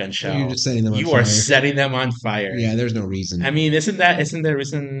shotgun You're shell, just setting them on you are fire. setting them on fire. Yeah, there's no I reason. mean, isn't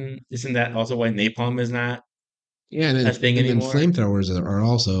that also why napalm is not Yeah, a thing and then anymore? flamethrowers are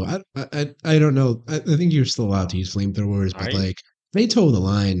also. I don't know. I think you're still allowed to use flamethrowers, All but right. like they toe the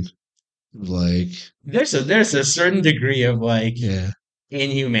line. Of, like, There's a certain degree of like yeah,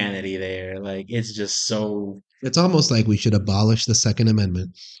 inhumanity there. Like it's just so it's almost like we should abolish the Second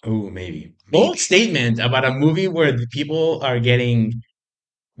Amendment. oh maybe. Bold Maybe statement about a movie where the people are getting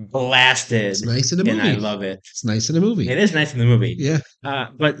it's blasted, nice in a and I movie. love it. It's nice in a movie. It is nice in the movie. Yeah,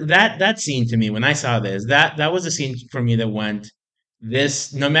 But that scene to me, when I saw this, that was a scene for me that went,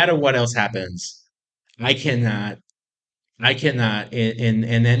 this, no matter what else happens, I cannot, I cannot in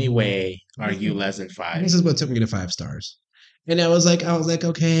any way this argue less than five. this is what took me to 5 stars. And I was like,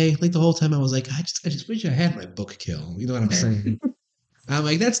 okay. Like the whole time, I was like, I just wish I had my book kill. You know what I'm saying? I'm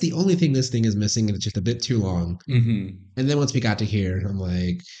like, that's the only thing this thing is missing, and it's just a bit too long. Hmm. And then once we got to here, I'm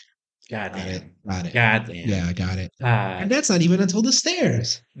like, God got it, damn. got it. God Yeah, damn. I got it. Uh, And that's not even until the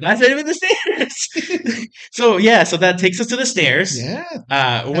stairs. that's not even the stairs. So yeah, so that takes us to the stairs,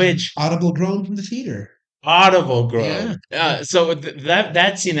 Yeah. which Audible groan from the theater. audible Yeah. groan. So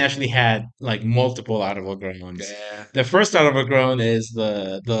that scene actually had like multiple audible groans. Yeah. The first audible groan is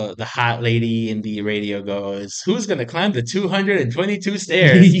the hot lady in the radio goes, "Who's gonna climb the 222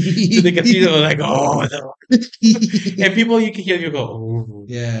 stairs to the cathedral?" Like, oh, no. And people you can hear you go, "Ooh."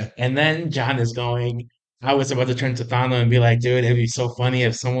 Yeah. And then John is going. I was about to turn to Thano and be like, dude, it'd be so funny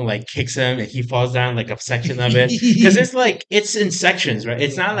if someone like kicks him and he falls down like a section of it. Because it's like, it's in sections, right?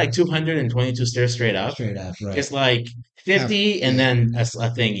 It's not like 222 stairs straight up. Straight up, right. It's like Half, 50 and yeah. then a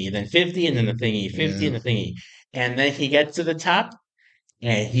thingy, then 50 and then a thingy, 50 Yeah. and a thingy. And then he gets to the top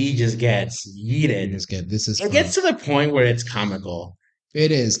and he just gets You yeeted. just get this is It fun. gets to the point where it's comical.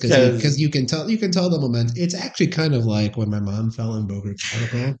 It is Because because you can tell the moment. It's actually kind of like when my mom fell in Boca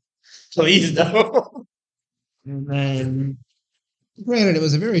Chronicle. please don't. And then, granted, it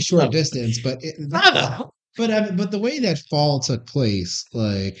was a very short No, distance, Thano. but the way that fall took place,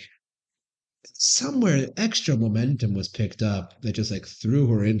 like somewhere extra momentum was picked up that just like threw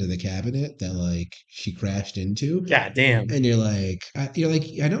her into the cabinet that like she crashed into. God damn. And you're like, I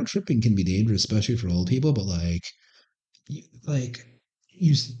know tripping can be dangerous, especially for old people, but like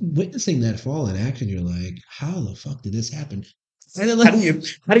witnessing that fall in action, you're like, how the fuck did this happen? And then like,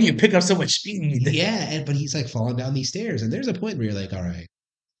 How do you pick up so much speed? yeah, but he's like falling down these stairs, and there's a point where you're like, all right,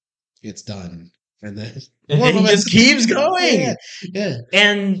 it's done, and then And more then he momentum. just keeps Yeah, going. yeah.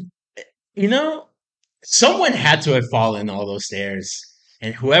 And you know, someone had to have fallen all those stairs.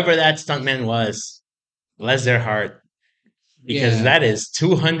 And whoever that stuntman was, bless their heart. Because Yeah, that is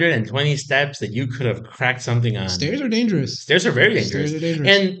 220 steps that you could have cracked something on. stairs are dangerous. Stairs are very Stairs dangerous. are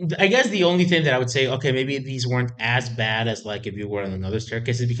dangerous. And I guess the only thing that I would say, okay, maybe these weren't as bad as like if you were on another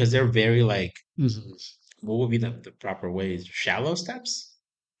staircase, is because they're very like, Mhm. what would be the proper ways? Shallow steps?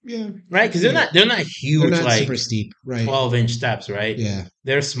 Yeah, Right? Because yeah. they're not They're huge, not like super steep, right? 12-inch steps, right? Yeah,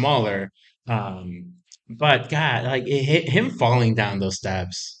 They're smaller. But God, like him falling down those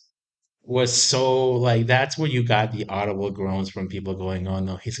steps was so like that's where you got the audible groans from people going, "Oh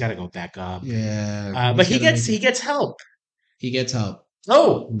no, he's got to go back up." yeah. But He's got to make he it. gets help. He gets help.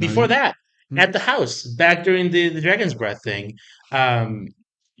 Oh, before None. that, at the house back during the Dragon's Breath thing, um,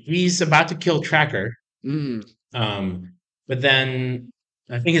 he's about to kill Tracker. Mm, But then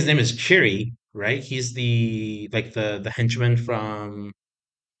I think his name is Chiri, right? He's the like the henchman from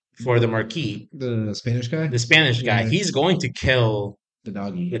for the Marquis, the Spanish guy. the Spanish guy. Yeah, He's going to kill the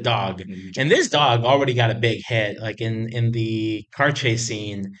doggy. the dog. Mhm. And this dog already got a big hit. Like in the car chase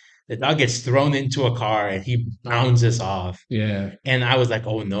scene, the dog gets thrown into a car and he bounces off. Yeah, And I was like,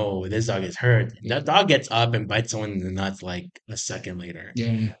 oh no, this dog is hurt. That dog gets up and bites someone in the nuts like a second later.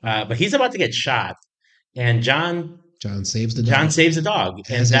 yeah. But he's about to get shot. And John John saves the John dog. saves the dog,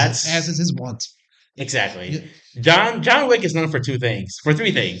 and As is his want. exactly. Yeah. John Wick is known for three things,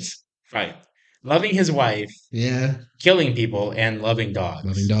 right? Loving his wife, Yeah. killing people, and loving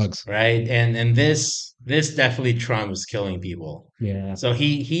Loving dogs, dogs. right? And this definitely trumps killing people. Yeah. So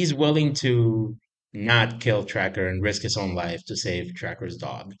he's willing to not kill Tracker and risk his own life to save Tracker's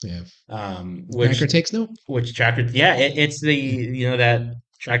dog. Yeah. Which Tracker takes no. Tracker, yeah, it's the that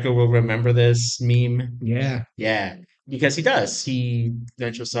Tracker will remember this meme. Yeah. Yeah, because he does. He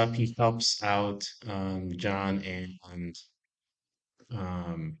ventures up. He helps out John and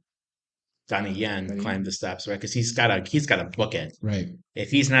um, Donnie Yen climb the steps, right? Because he's got a book it. Right.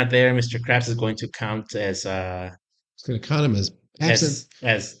 If he's not there, Mr. Krabs is going to count as It's going to count him as absent.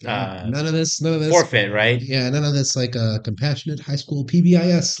 None of this. forfeit, right? Yeah, none of this like compassionate high school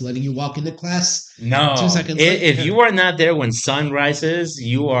PBIS letting you walk into class No, 2 seconds late. if you are not there when sun rises,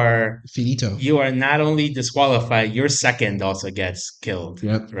 you are Finito. not only disqualified, your second also gets killed.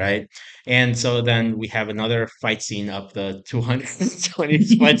 Yep. Right. And so then we have another fight scene up the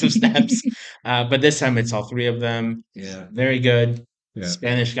 220 flights of steps. But this time it's all three of them. Yeah. Very good. Yeah.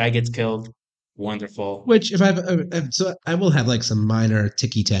 Spanish guy gets killed. Wonderful. Which, if so I will have like some minor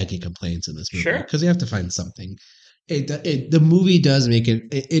ticky-tacky complaints in this movie. Sure. Because you have to find something. The movie does make it,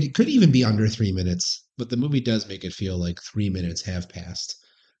 it could even be under 3 minutes, but the movie does make it feel like 3 minutes have passed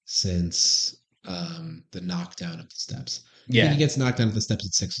since the knockdown of the steps. I think Yeah. he gets knocked down at the steps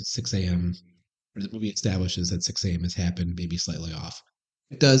at 6 a.m. Or the movie establishes that 6 a.m. has happened, maybe slightly off.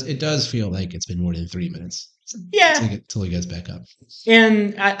 It does feel like it's been more than 3 minutes. Yeah. Till he gets back up.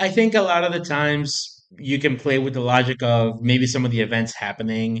 And I think a lot of the times you can play with the logic of maybe some of the events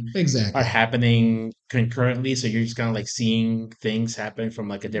happening Exactly. are happening concurrently. So you're just kind of like seeing things happen from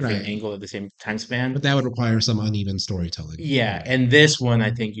like a different Right. angle at the same time span. But that would require some uneven storytelling. Yeah. And this one,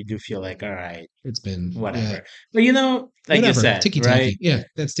 I think you do feel like, all right, It's been whatever. Yeah. But like you said, ticky-tacky. right? Yeah,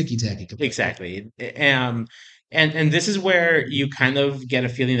 that's ticky-tacky. Exactly. And this is where you kind of get a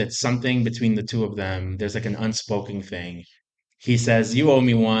feeling that something between the two of them, there's like an unspoken thing. He says, "You owe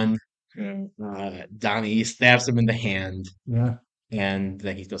me one." Donnie stabs him in the hand, Yeah. and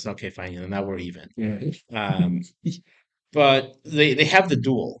then he goes, "Okay, fine, now we're even." Yeah. But they have the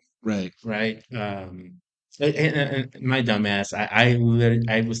duel, Right. right? And my dumbass,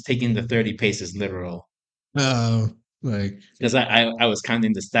 I was taking the 30 paces literal. Oh, like because I was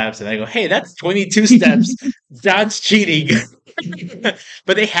counting the steps and I go, hey, that's 22 steps. That's cheating.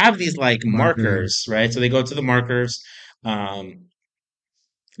 But they have these like markers, right? So they go to the markers, and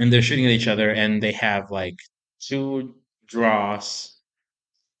they're shooting at each other, and they have like 2 draws.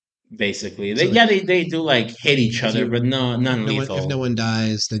 Basically, they do like hit each other, but none lethal. If no one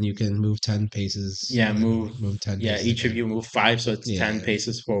dies, then you can move 10 paces. Yeah, move 10. Yeah, paces each of you move 5, so it's 10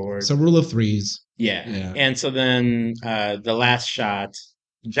 paces forward. So rule of threes. Yeah. And so then the last shot,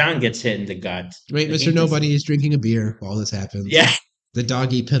 John gets hit in the gut. Wait, Mr. Nobody is drinking a beer while this happens. Yeah. The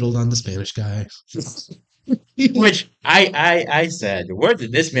doggy piddled on the Spanish guy. Which I said, where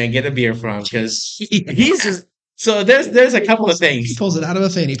did this man get a beer from? Because he's just so there's a couple of things. He pulls it out of a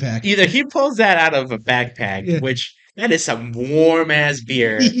fanny pack. Either he pulls that out of a backpack, which that is some warm ass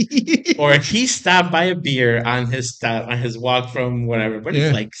beer, or he stopped by a beer on his walk from whatever. But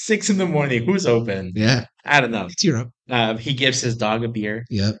it's like 6 a.m. Who's open? Yeah, I don't know. It's Europe. He gives his dog a beer.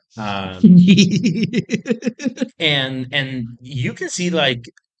 Yep. And you can see like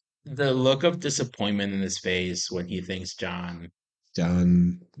the look of disappointment in his face when he thinks John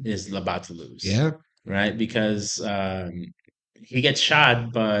is about to lose. Yeah. Right? Because he gets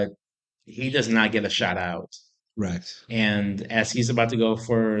shot, but he does not get a shot out. Right. And as he's about to go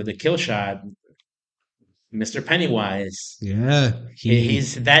for the kill shot, Mr. Pennywise,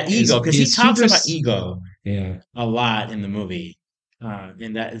 he's that ego, because he talks about ego a lot in the movie.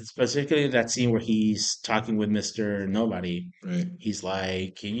 And that specifically that scene where he's talking with Mr. Nobody. Right. He's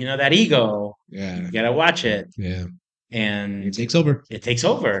like, that ego, you gotta watch it. Yeah. And it takes over. It takes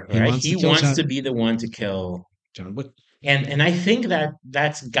over, right? He wants to be the one to kill John Wick. And I think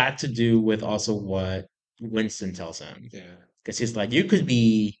that's got to do with also what Winston tells him. Yeah. Because he's like, you could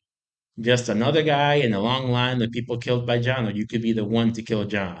be just another guy in a long line of people killed by John, or you could be the one to kill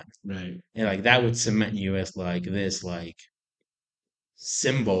John. Right. And like that would cement you as like this like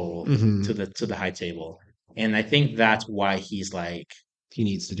symbol to the high table. And I think that's why he's like he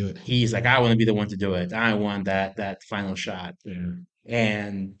needs to do it. He's like, I want to be the one to do it. I want that final shot. Yeah.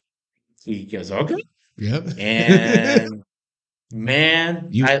 And he goes, okay. Yep. And man,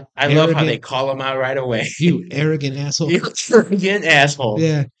 I love how they call him out right away. You arrogant asshole. You arrogant asshole.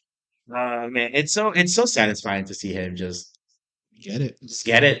 Yeah. Man, it's so satisfying to see him just Get it. Just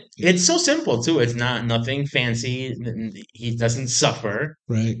get it. It's so simple too. It's not nothing fancy. He doesn't suffer.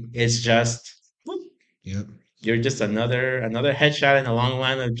 Right. It's just whoop, Yep. you're just another headshot in a long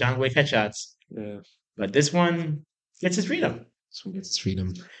line of John Wick headshots. Yeah. But this one gets his freedom. This one gets his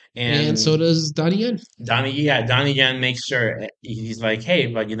freedom. And so does Donnie Yen. Donnie Yen makes sure he's like, hey,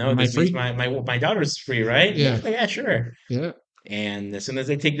 but you know, Am I this means free? my daughter's free, right? Yeah. Yeah, sure. Yeah. And as soon as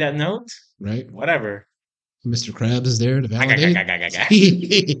they take that note, Right. whatever. Mr. Krabs is there to validate.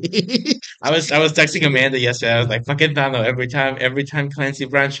 I was texting Amanda yesterday. I was like, "Fucking Thano!" Every time Clancy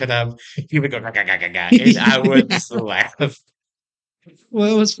Brown shut up, he would go gaga gaga gaga, and I would just laugh.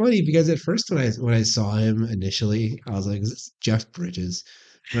 Well, it was funny because at first when I saw him initially, I was like, "Is this Jeff Bridges?"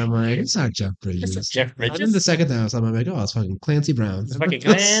 And I'm like, "It's not Jeff Bridges." It's Jeff And then the Bridges. second time I saw him, I'm like, "Oh, it's fucking Clancy Brown." It's fucking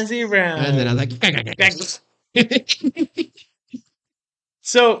Clancy Brown. And then I was like,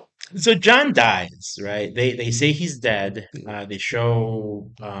 So John dies, right? They say he's dead. They show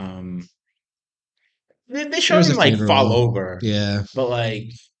they show There's him a like fall funeral. over, Yeah. but like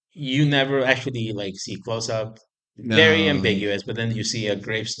you never actually like see close up. Very No. ambiguous, but then you see a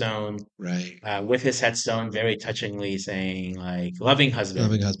gravestone Right. with his headstone very touchingly saying like loving husband,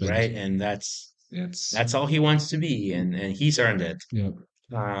 Loving husband. right? And It's that's all he wants to be, and he's earned it. Yep.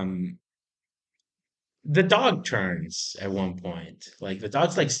 The dog turns at one point, like the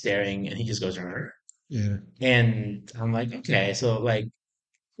dog's like staring, and he just goes, "Rrr." Yeah. And I'm like, okay, so like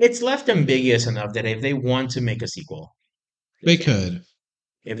it's left ambiguous enough that if they want to make a sequel, They could.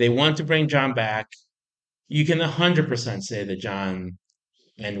 if they want to bring John back, you can 100% say that John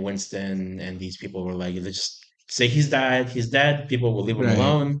and Winston and these people were like, they just say he's dead, people will leave him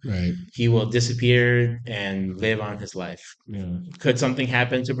alone. Right. He will disappear and live on his life. Yeah. Could something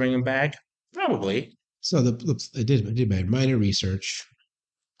happen to bring him back? Probably. So I did my minor research.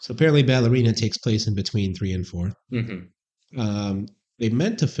 So apparently Ballerina takes place in between 3 and 4. Mm-hmm. They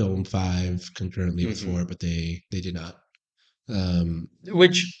meant to film 5 concurrently with 4, but they did not.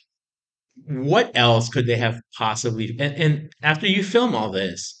 What else could they have possibly? And after you film all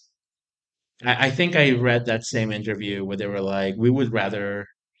this, I think I read that same interview where they were like, we would rather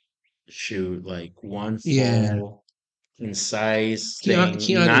shoot like one full concise thing,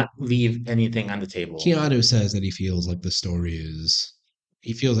 not leave anything on the table. Keanu says that he feels like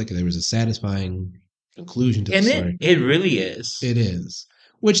he feels like there was a satisfying conclusion to the story. It really is. It is.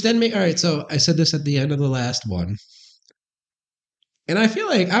 Which then all right, so I said this at the end of the last one. And I feel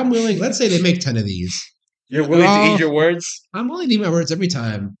like I'm willing, let's say they make 10 of these. You're willing to eat your words? I'm willing to eat my words every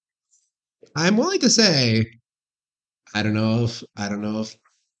time. I'm willing to say, I don't know if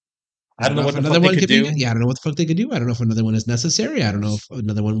what the fuck they could do. Yeah, I don't know what the fuck they could do. I don't know if another one is necessary. I don't know if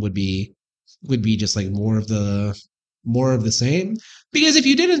another one would be just like more of the same. Because if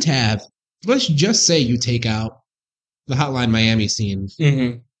you didn't have, let's just say you take out the Hotline Miami scene.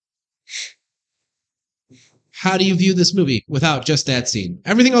 Mm-hmm. How do you view this movie without just that scene?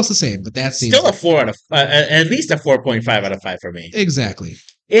 Everything else the same, but that scene still a 4 out of at least a 4.5 out of 5 for me. Exactly.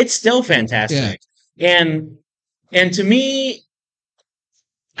 It's still fantastic, and to me,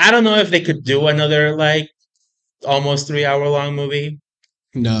 I don't know if they could do another like almost 3 hour long movie.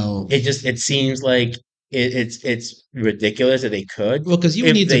 No, it seems like it's ridiculous that they could. Well, because you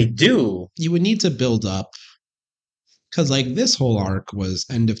would need to build up. Because like this whole arc was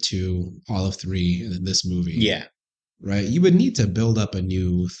end of 2, all of 3, and then this movie. Yeah. Right. You would need to build up a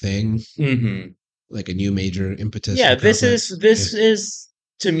new thing, like a new major impetus. Yeah, this is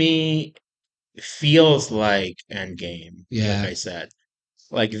to me feels like Endgame. Yeah, like I said.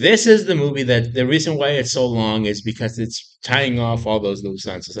 Like this is the movie that the reason why it's so long is because it's tying off all those loose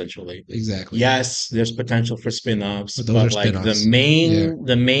ends essentially. Exactly. Yes, there's potential for spin-offs, but like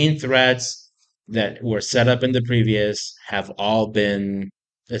the main threads that were set up in the previous have all been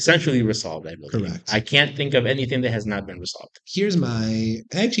essentially resolved, I believe. Correct. I can't think of anything that has not been resolved. Here's my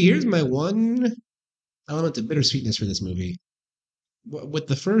one element of bittersweetness for this movie. With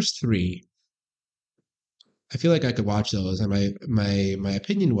the first 3, I feel like I could watch those, and my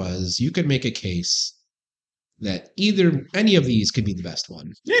opinion was you could make a case that any of these could be the best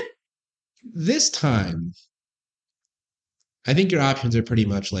one. Yeah. This time, I think your options are pretty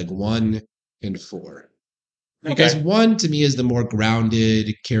much like 1 and 4. Because 1 to me is the more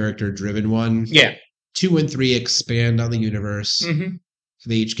grounded, character-driven one. Yeah. 2 and 3 expand on the universe. Mm-hmm.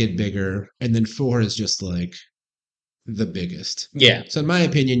 They each get bigger, and then 4 is just like the biggest. Yeah. So in my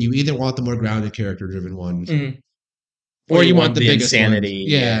opinion, you either want the more grounded, character-driven one, or you want the biggest insanity.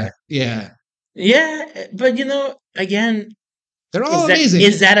 One. Yeah, but again, they're all amazing.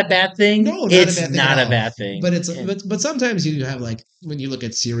 Is that a bad thing? No, it's not a bad thing. But but sometimes you have like when you look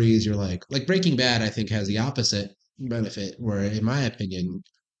at series, you're like Breaking Bad. I think has the opposite. benefit where, in my opinion,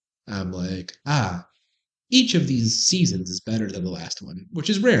 I'm like, each of these seasons is better than the last one, which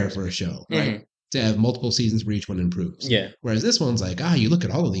is rare for a show, right? Mhm. To have multiple seasons where each one improves. Yeah. Whereas this one's like, you look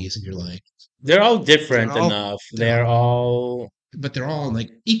at all of these and you're like, They're all they're different all, enough. they're all, They're all. but they're all on like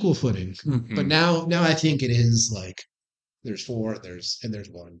equal footing. But Mhm. now I think it is like there's four, there's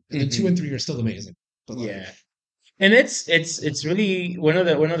one, and then two Mhm. and three are still amazing. But like, Yeah. And it's really one of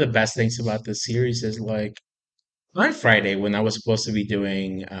the best things about this series is like on Friday when I was supposed to be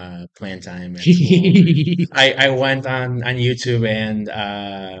doing plan time at school, I went on YouTube and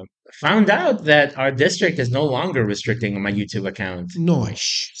found out that our district is no longer restricting my YouTube account.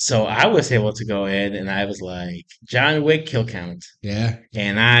 nice. So I was able to go in and I was like, John Wick kill count. Yeah,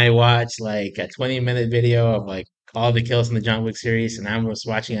 And I watched like a 20-minute video of like all the kills in the John Wick series. And I was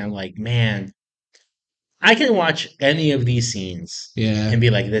watching, I'm like, man, I can watch any of these scenes yeah, and be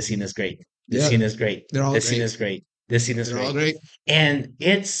like, this scene is great. This yeah. scene is great. They're all This scene great. is great. This scene is They're all great. great. And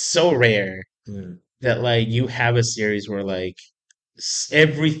it's so rare Yeah. that like you have a series where like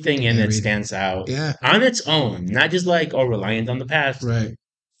everything in it Every stands out yeah, on its own, not just like oh reliant on the past. right.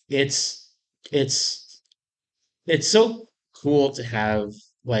 It's it's it's so cool to have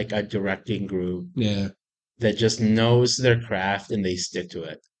like a directing group Yeah, that just knows their craft and they stick to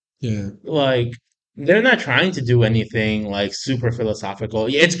it. yeah, Like they're not trying to do anything like super philosophical.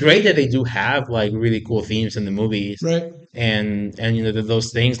 Yeah, it's great that they do have like really cool themes in the movies right. and that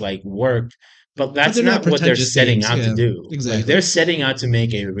those things like work, but But that's they're not not what they're pretentious setting themes. out to Yeah, do. Like exactly. they're setting out to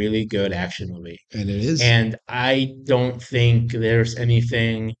make a really good action movie. And it is. And I don't think there's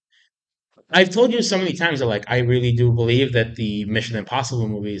anything I've told you so many times that like I really do believe that the Mission Impossible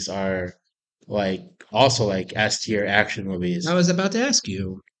movies are like also like S tier action I movies. was about to ask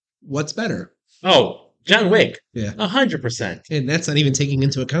you, what's better? Oh, John Wick, Yeah. 100%. And that's not even taking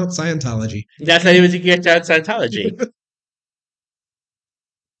into account Scientology. That's not even to get down Scientology.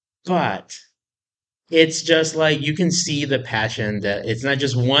 But it's just like you can see the passion that it's not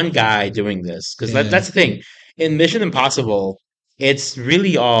just one guy doing this. Because Yeah. that's the thing. In Mission Impossible, it's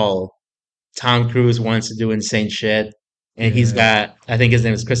really all Tom Cruise wants to do insane shit. And he's Yeah. got, I think his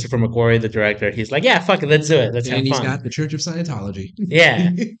name is Christopher McQuarrie, the director. He's like, yeah, fuck it, let's do it. Let's have And he's fun. got the Church of Scientology.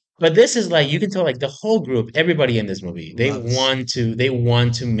 Yeah. But this is like you can tell like the whole group, everybody in this movie, Loves they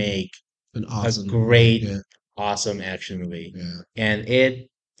want to make an a awesome movie. great, Yeah. awesome action movie. Yeah. And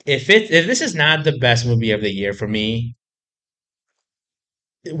if this is not the best movie of the year for me,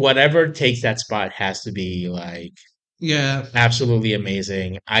 whatever takes that spot has to be like Yeah. absolutely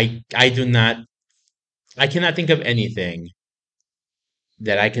amazing. I cannot think of anything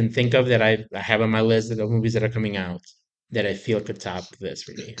that I can think of that I have on my list of movies that are coming out that I feel could top this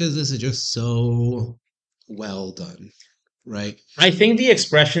for me. Because this is just so well done. Right. I think the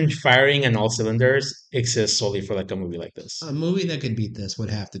expression firing on all cylinders exists solely for like a movie like this. A movie that could beat this would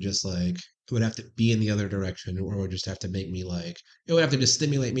have to just like it would have to be in the other direction, or would just have to make me like it would have to just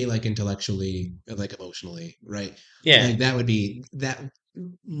stimulate me like intellectually and like emotionally, right? Yeah. Like that would be that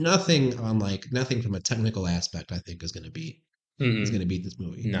nothing on like nothing from a technical aspect I think is Mm-mm. gonna beat this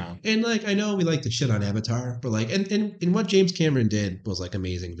movie. No. And like I know we like to shit on Avatar, but like and what James Cameron did was like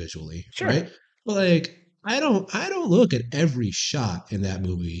amazing visually, Sure. right? But like I don't look at every shot in that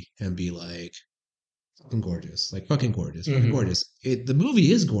movie and be like fucking gorgeous, like fucking Hmm. gorgeous. The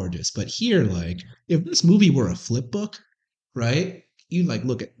movie is gorgeous, but here, like, if this movie were a flip book, right? You'd like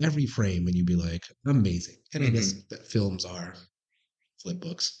look at every frame and you'd be like, amazing. And I guess Hmm. that films are flip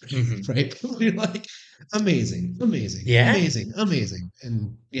books, Hmm. right? You're like, amazing, amazing, Yeah. amazing, amazing,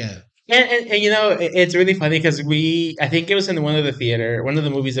 and yeah, And it's really funny because I think it was in one of the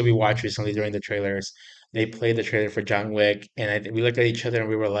movies that we watched recently during the trailers. They played the trailer for John Wick, and we looked at each other and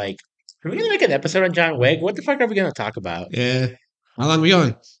we were like, "Are we gonna make an episode on John Wick? What the fuck are we gonna talk about?" yeah. How long are we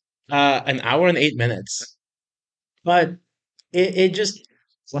going? An hour and 8 minutes, but it just,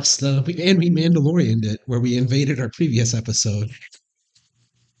 Plus we Mandalorian it where we invaded our previous episode.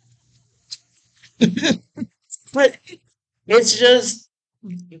 but it's just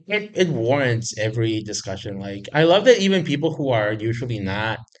it warrants every discussion. Like I love that even people who are usually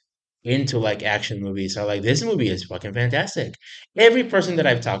not into like action movies are like, this movie is fucking fantastic. Every person that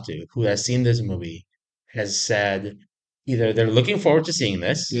I've talked to who has seen this movie has said either they're looking forward to seeing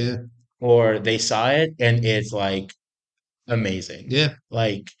this Yeah, or they saw it and it's like amazing. yeah,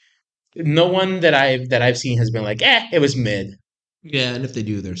 Like no one that I've seen has been like, it was mid. yeah. And if they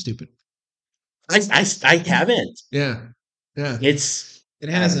do, they're stupid. I haven't. Yeah, yeah. It's It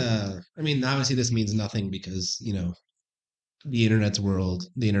I has don't know. a. I mean, obviously, this means nothing because the internet's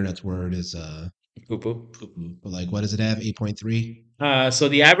word is Poo-poo. poo-poo. But like, what does it have? 8.3. So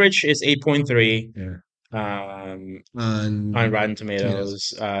the average is 8.3. Yeah. um, on on Rotten Tomatoes.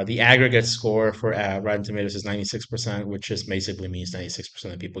 Tomatoes. The aggregate score for Rotten Tomatoes is 96%, which just basically means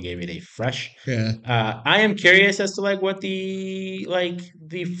 96% of people gave it a fresh. Yeah, I am curious as to like what the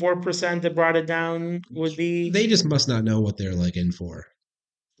 4% that brought it down would be. they just must not know what they're like in for,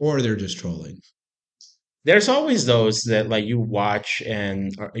 or they're just trolling. There's always those that like you watch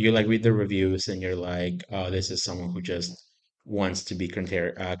and you like read the reviews and you're like, oh, this is someone who just wants to be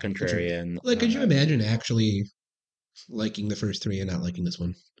contrarian. Like, could you imagine actually liking the first three and not liking this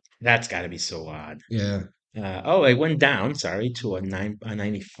one? That's got to be so odd. Yeah, Oh, it went down, sorry, to a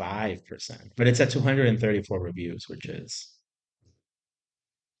 95%, but it's at 234 reviews, which is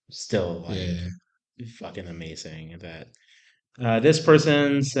still like yeah. fucking amazing. That this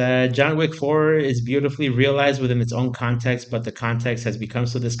person said John Wick 4 is beautifully realized within its own context, but the context has become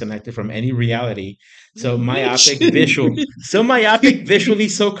so disconnected from any reality. So myopic visually, so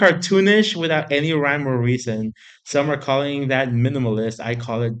cartoonish without any rhyme or reason. Some are calling that minimalist. I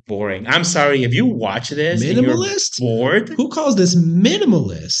call it boring. I'm sorry, if you watch this and you're Minimalist? bored, Who calls this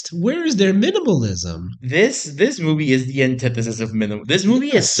minimalist? Where is their minimalism? this movie is the antithesis of minimal. This movie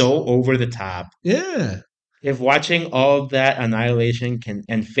is Yes. so over the top. Yeah. If watching all that annihilation can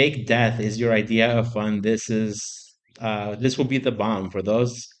and fake death is your idea of fun, this will be the bomb for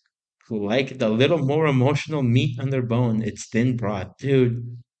those who like the little more emotional meat on their bone. It's thin broth, dude.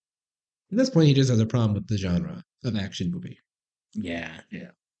 At this point, he just has a problem with the genre of action movie. Yeah, yeah.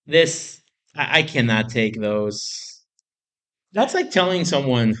 This I cannot take those. That's like telling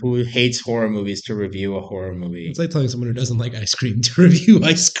someone who hates horror movies to review a horror movie. It's like telling someone who doesn't like ice cream to review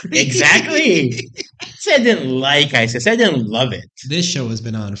ice cream. Exactly. I said I didn't like ice. I said I didn't love it. This show has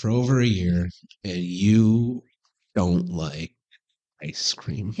been on for over a year, and you don't like ice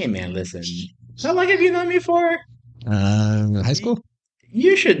cream. Hey man, listen. How long have you known me for? High school?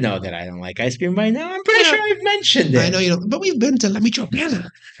 You should know that I don't like ice cream by now. I'm pretty sure I've mentioned it. I know you don't, but we've been to La Michoacana.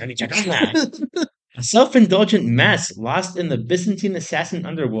 A self-indulgent mess lost in the Byzantine assassin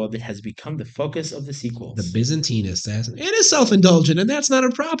underworld that has become the focus of the sequels. The Byzantine assassin. It is self-indulgent, and that's not a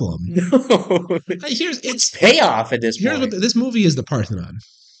problem. No, it's payoff at this Here's point. what this movie is: the Parthenon.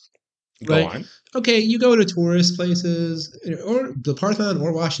 Go Right? on. Okay, you go to tourist places, or the Parthenon,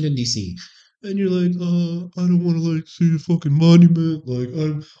 or Washington D.C., and you're like, I don't want to like see the fucking monument. Like,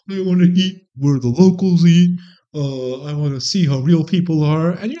 I want to eat where the locals eat. I want to see how real people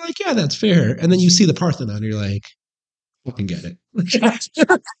are. And you're like, yeah, that's fair. And then you see the Parthenon, and you're like, fucking get it.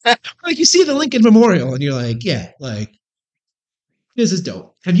 Like you see the Lincoln Memorial, and you're like, yeah, like this is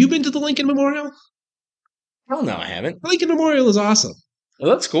dope. Have you been to the Lincoln Memorial? Hell no, I haven't. The Lincoln Memorial is awesome. Well,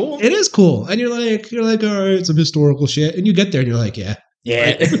 that's cool. It is cool. And you're like, all right, some historical shit. And you get there and you're like, yeah.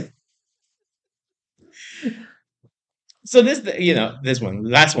 Yeah. So this one,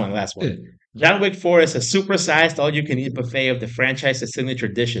 last one. Yeah. John Wick 4 is a supersized all-you-can-eat buffet of the franchise's signature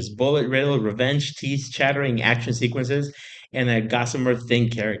dishes, bullet-riddled revenge, teeth-chattering action sequences, and a gossamer thin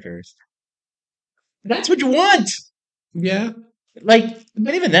characters. That's what you want. Yeah. Like,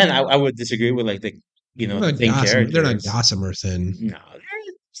 but even then, I would disagree with like the They're thin characters. They're not gossamer thin. No,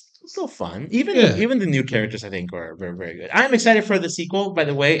 they're still fun. Even the new characters, I think, are very very good. I'm excited for the sequel. By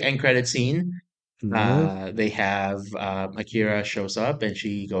the way, end credit scene. They have Akira shows up and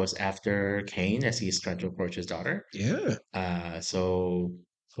she goes after Kane as he's trying to approach his daughter. Yeah. So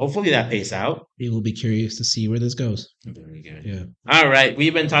hopefully that pays out. You will be curious to see where this goes. Very good. Yeah. All right,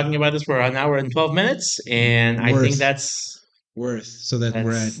 we've been talking about this for an hour and 12 minutes, and I think that's worth. So that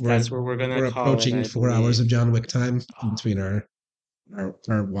that's where we're gonna call approaching it, 4 hours of John Wick time between our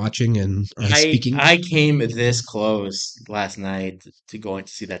watching and our speaking. I came this close last night to going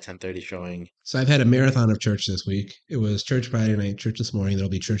to see that 10:30 showing. So I've had a marathon of church this week. It was church Friday night, church this morning. There'll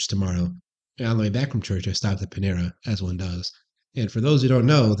be church tomorrow. And on the way back from church, I stopped at Panera, as one does. And for those who don't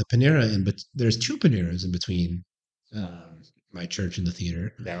know, the Panera there's two Paneras in between my church and the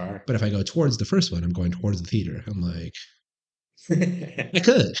theater. There are. But if I go towards the first one, I'm going towards the theater. I'm like, I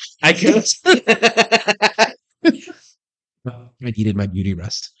could. I needed my beauty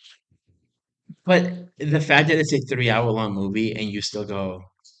rest. But the fact that it's a 3-hour long movie and you still go,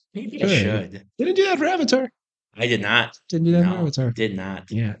 maybe I should. Didn't do that for Avatar. I did not. Didn't do that for Avatar. Did not.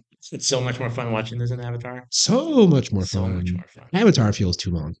 Yeah. It's so much more fun watching this than Avatar. So much more So fun. much more fun. Avatar feels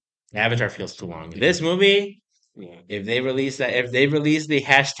too long. Avatar feels too long. This movie, if they release the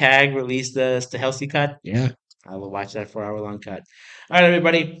hashtag release the Stahelski cut, yeah, I will watch that 4-hour long cut. All right,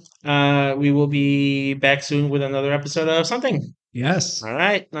 everybody. We will be back soon with another episode of something. Yes. All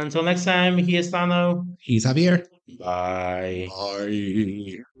right. Until next time, he is Thano. He's Javier. Bye.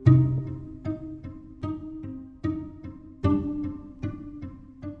 Bye.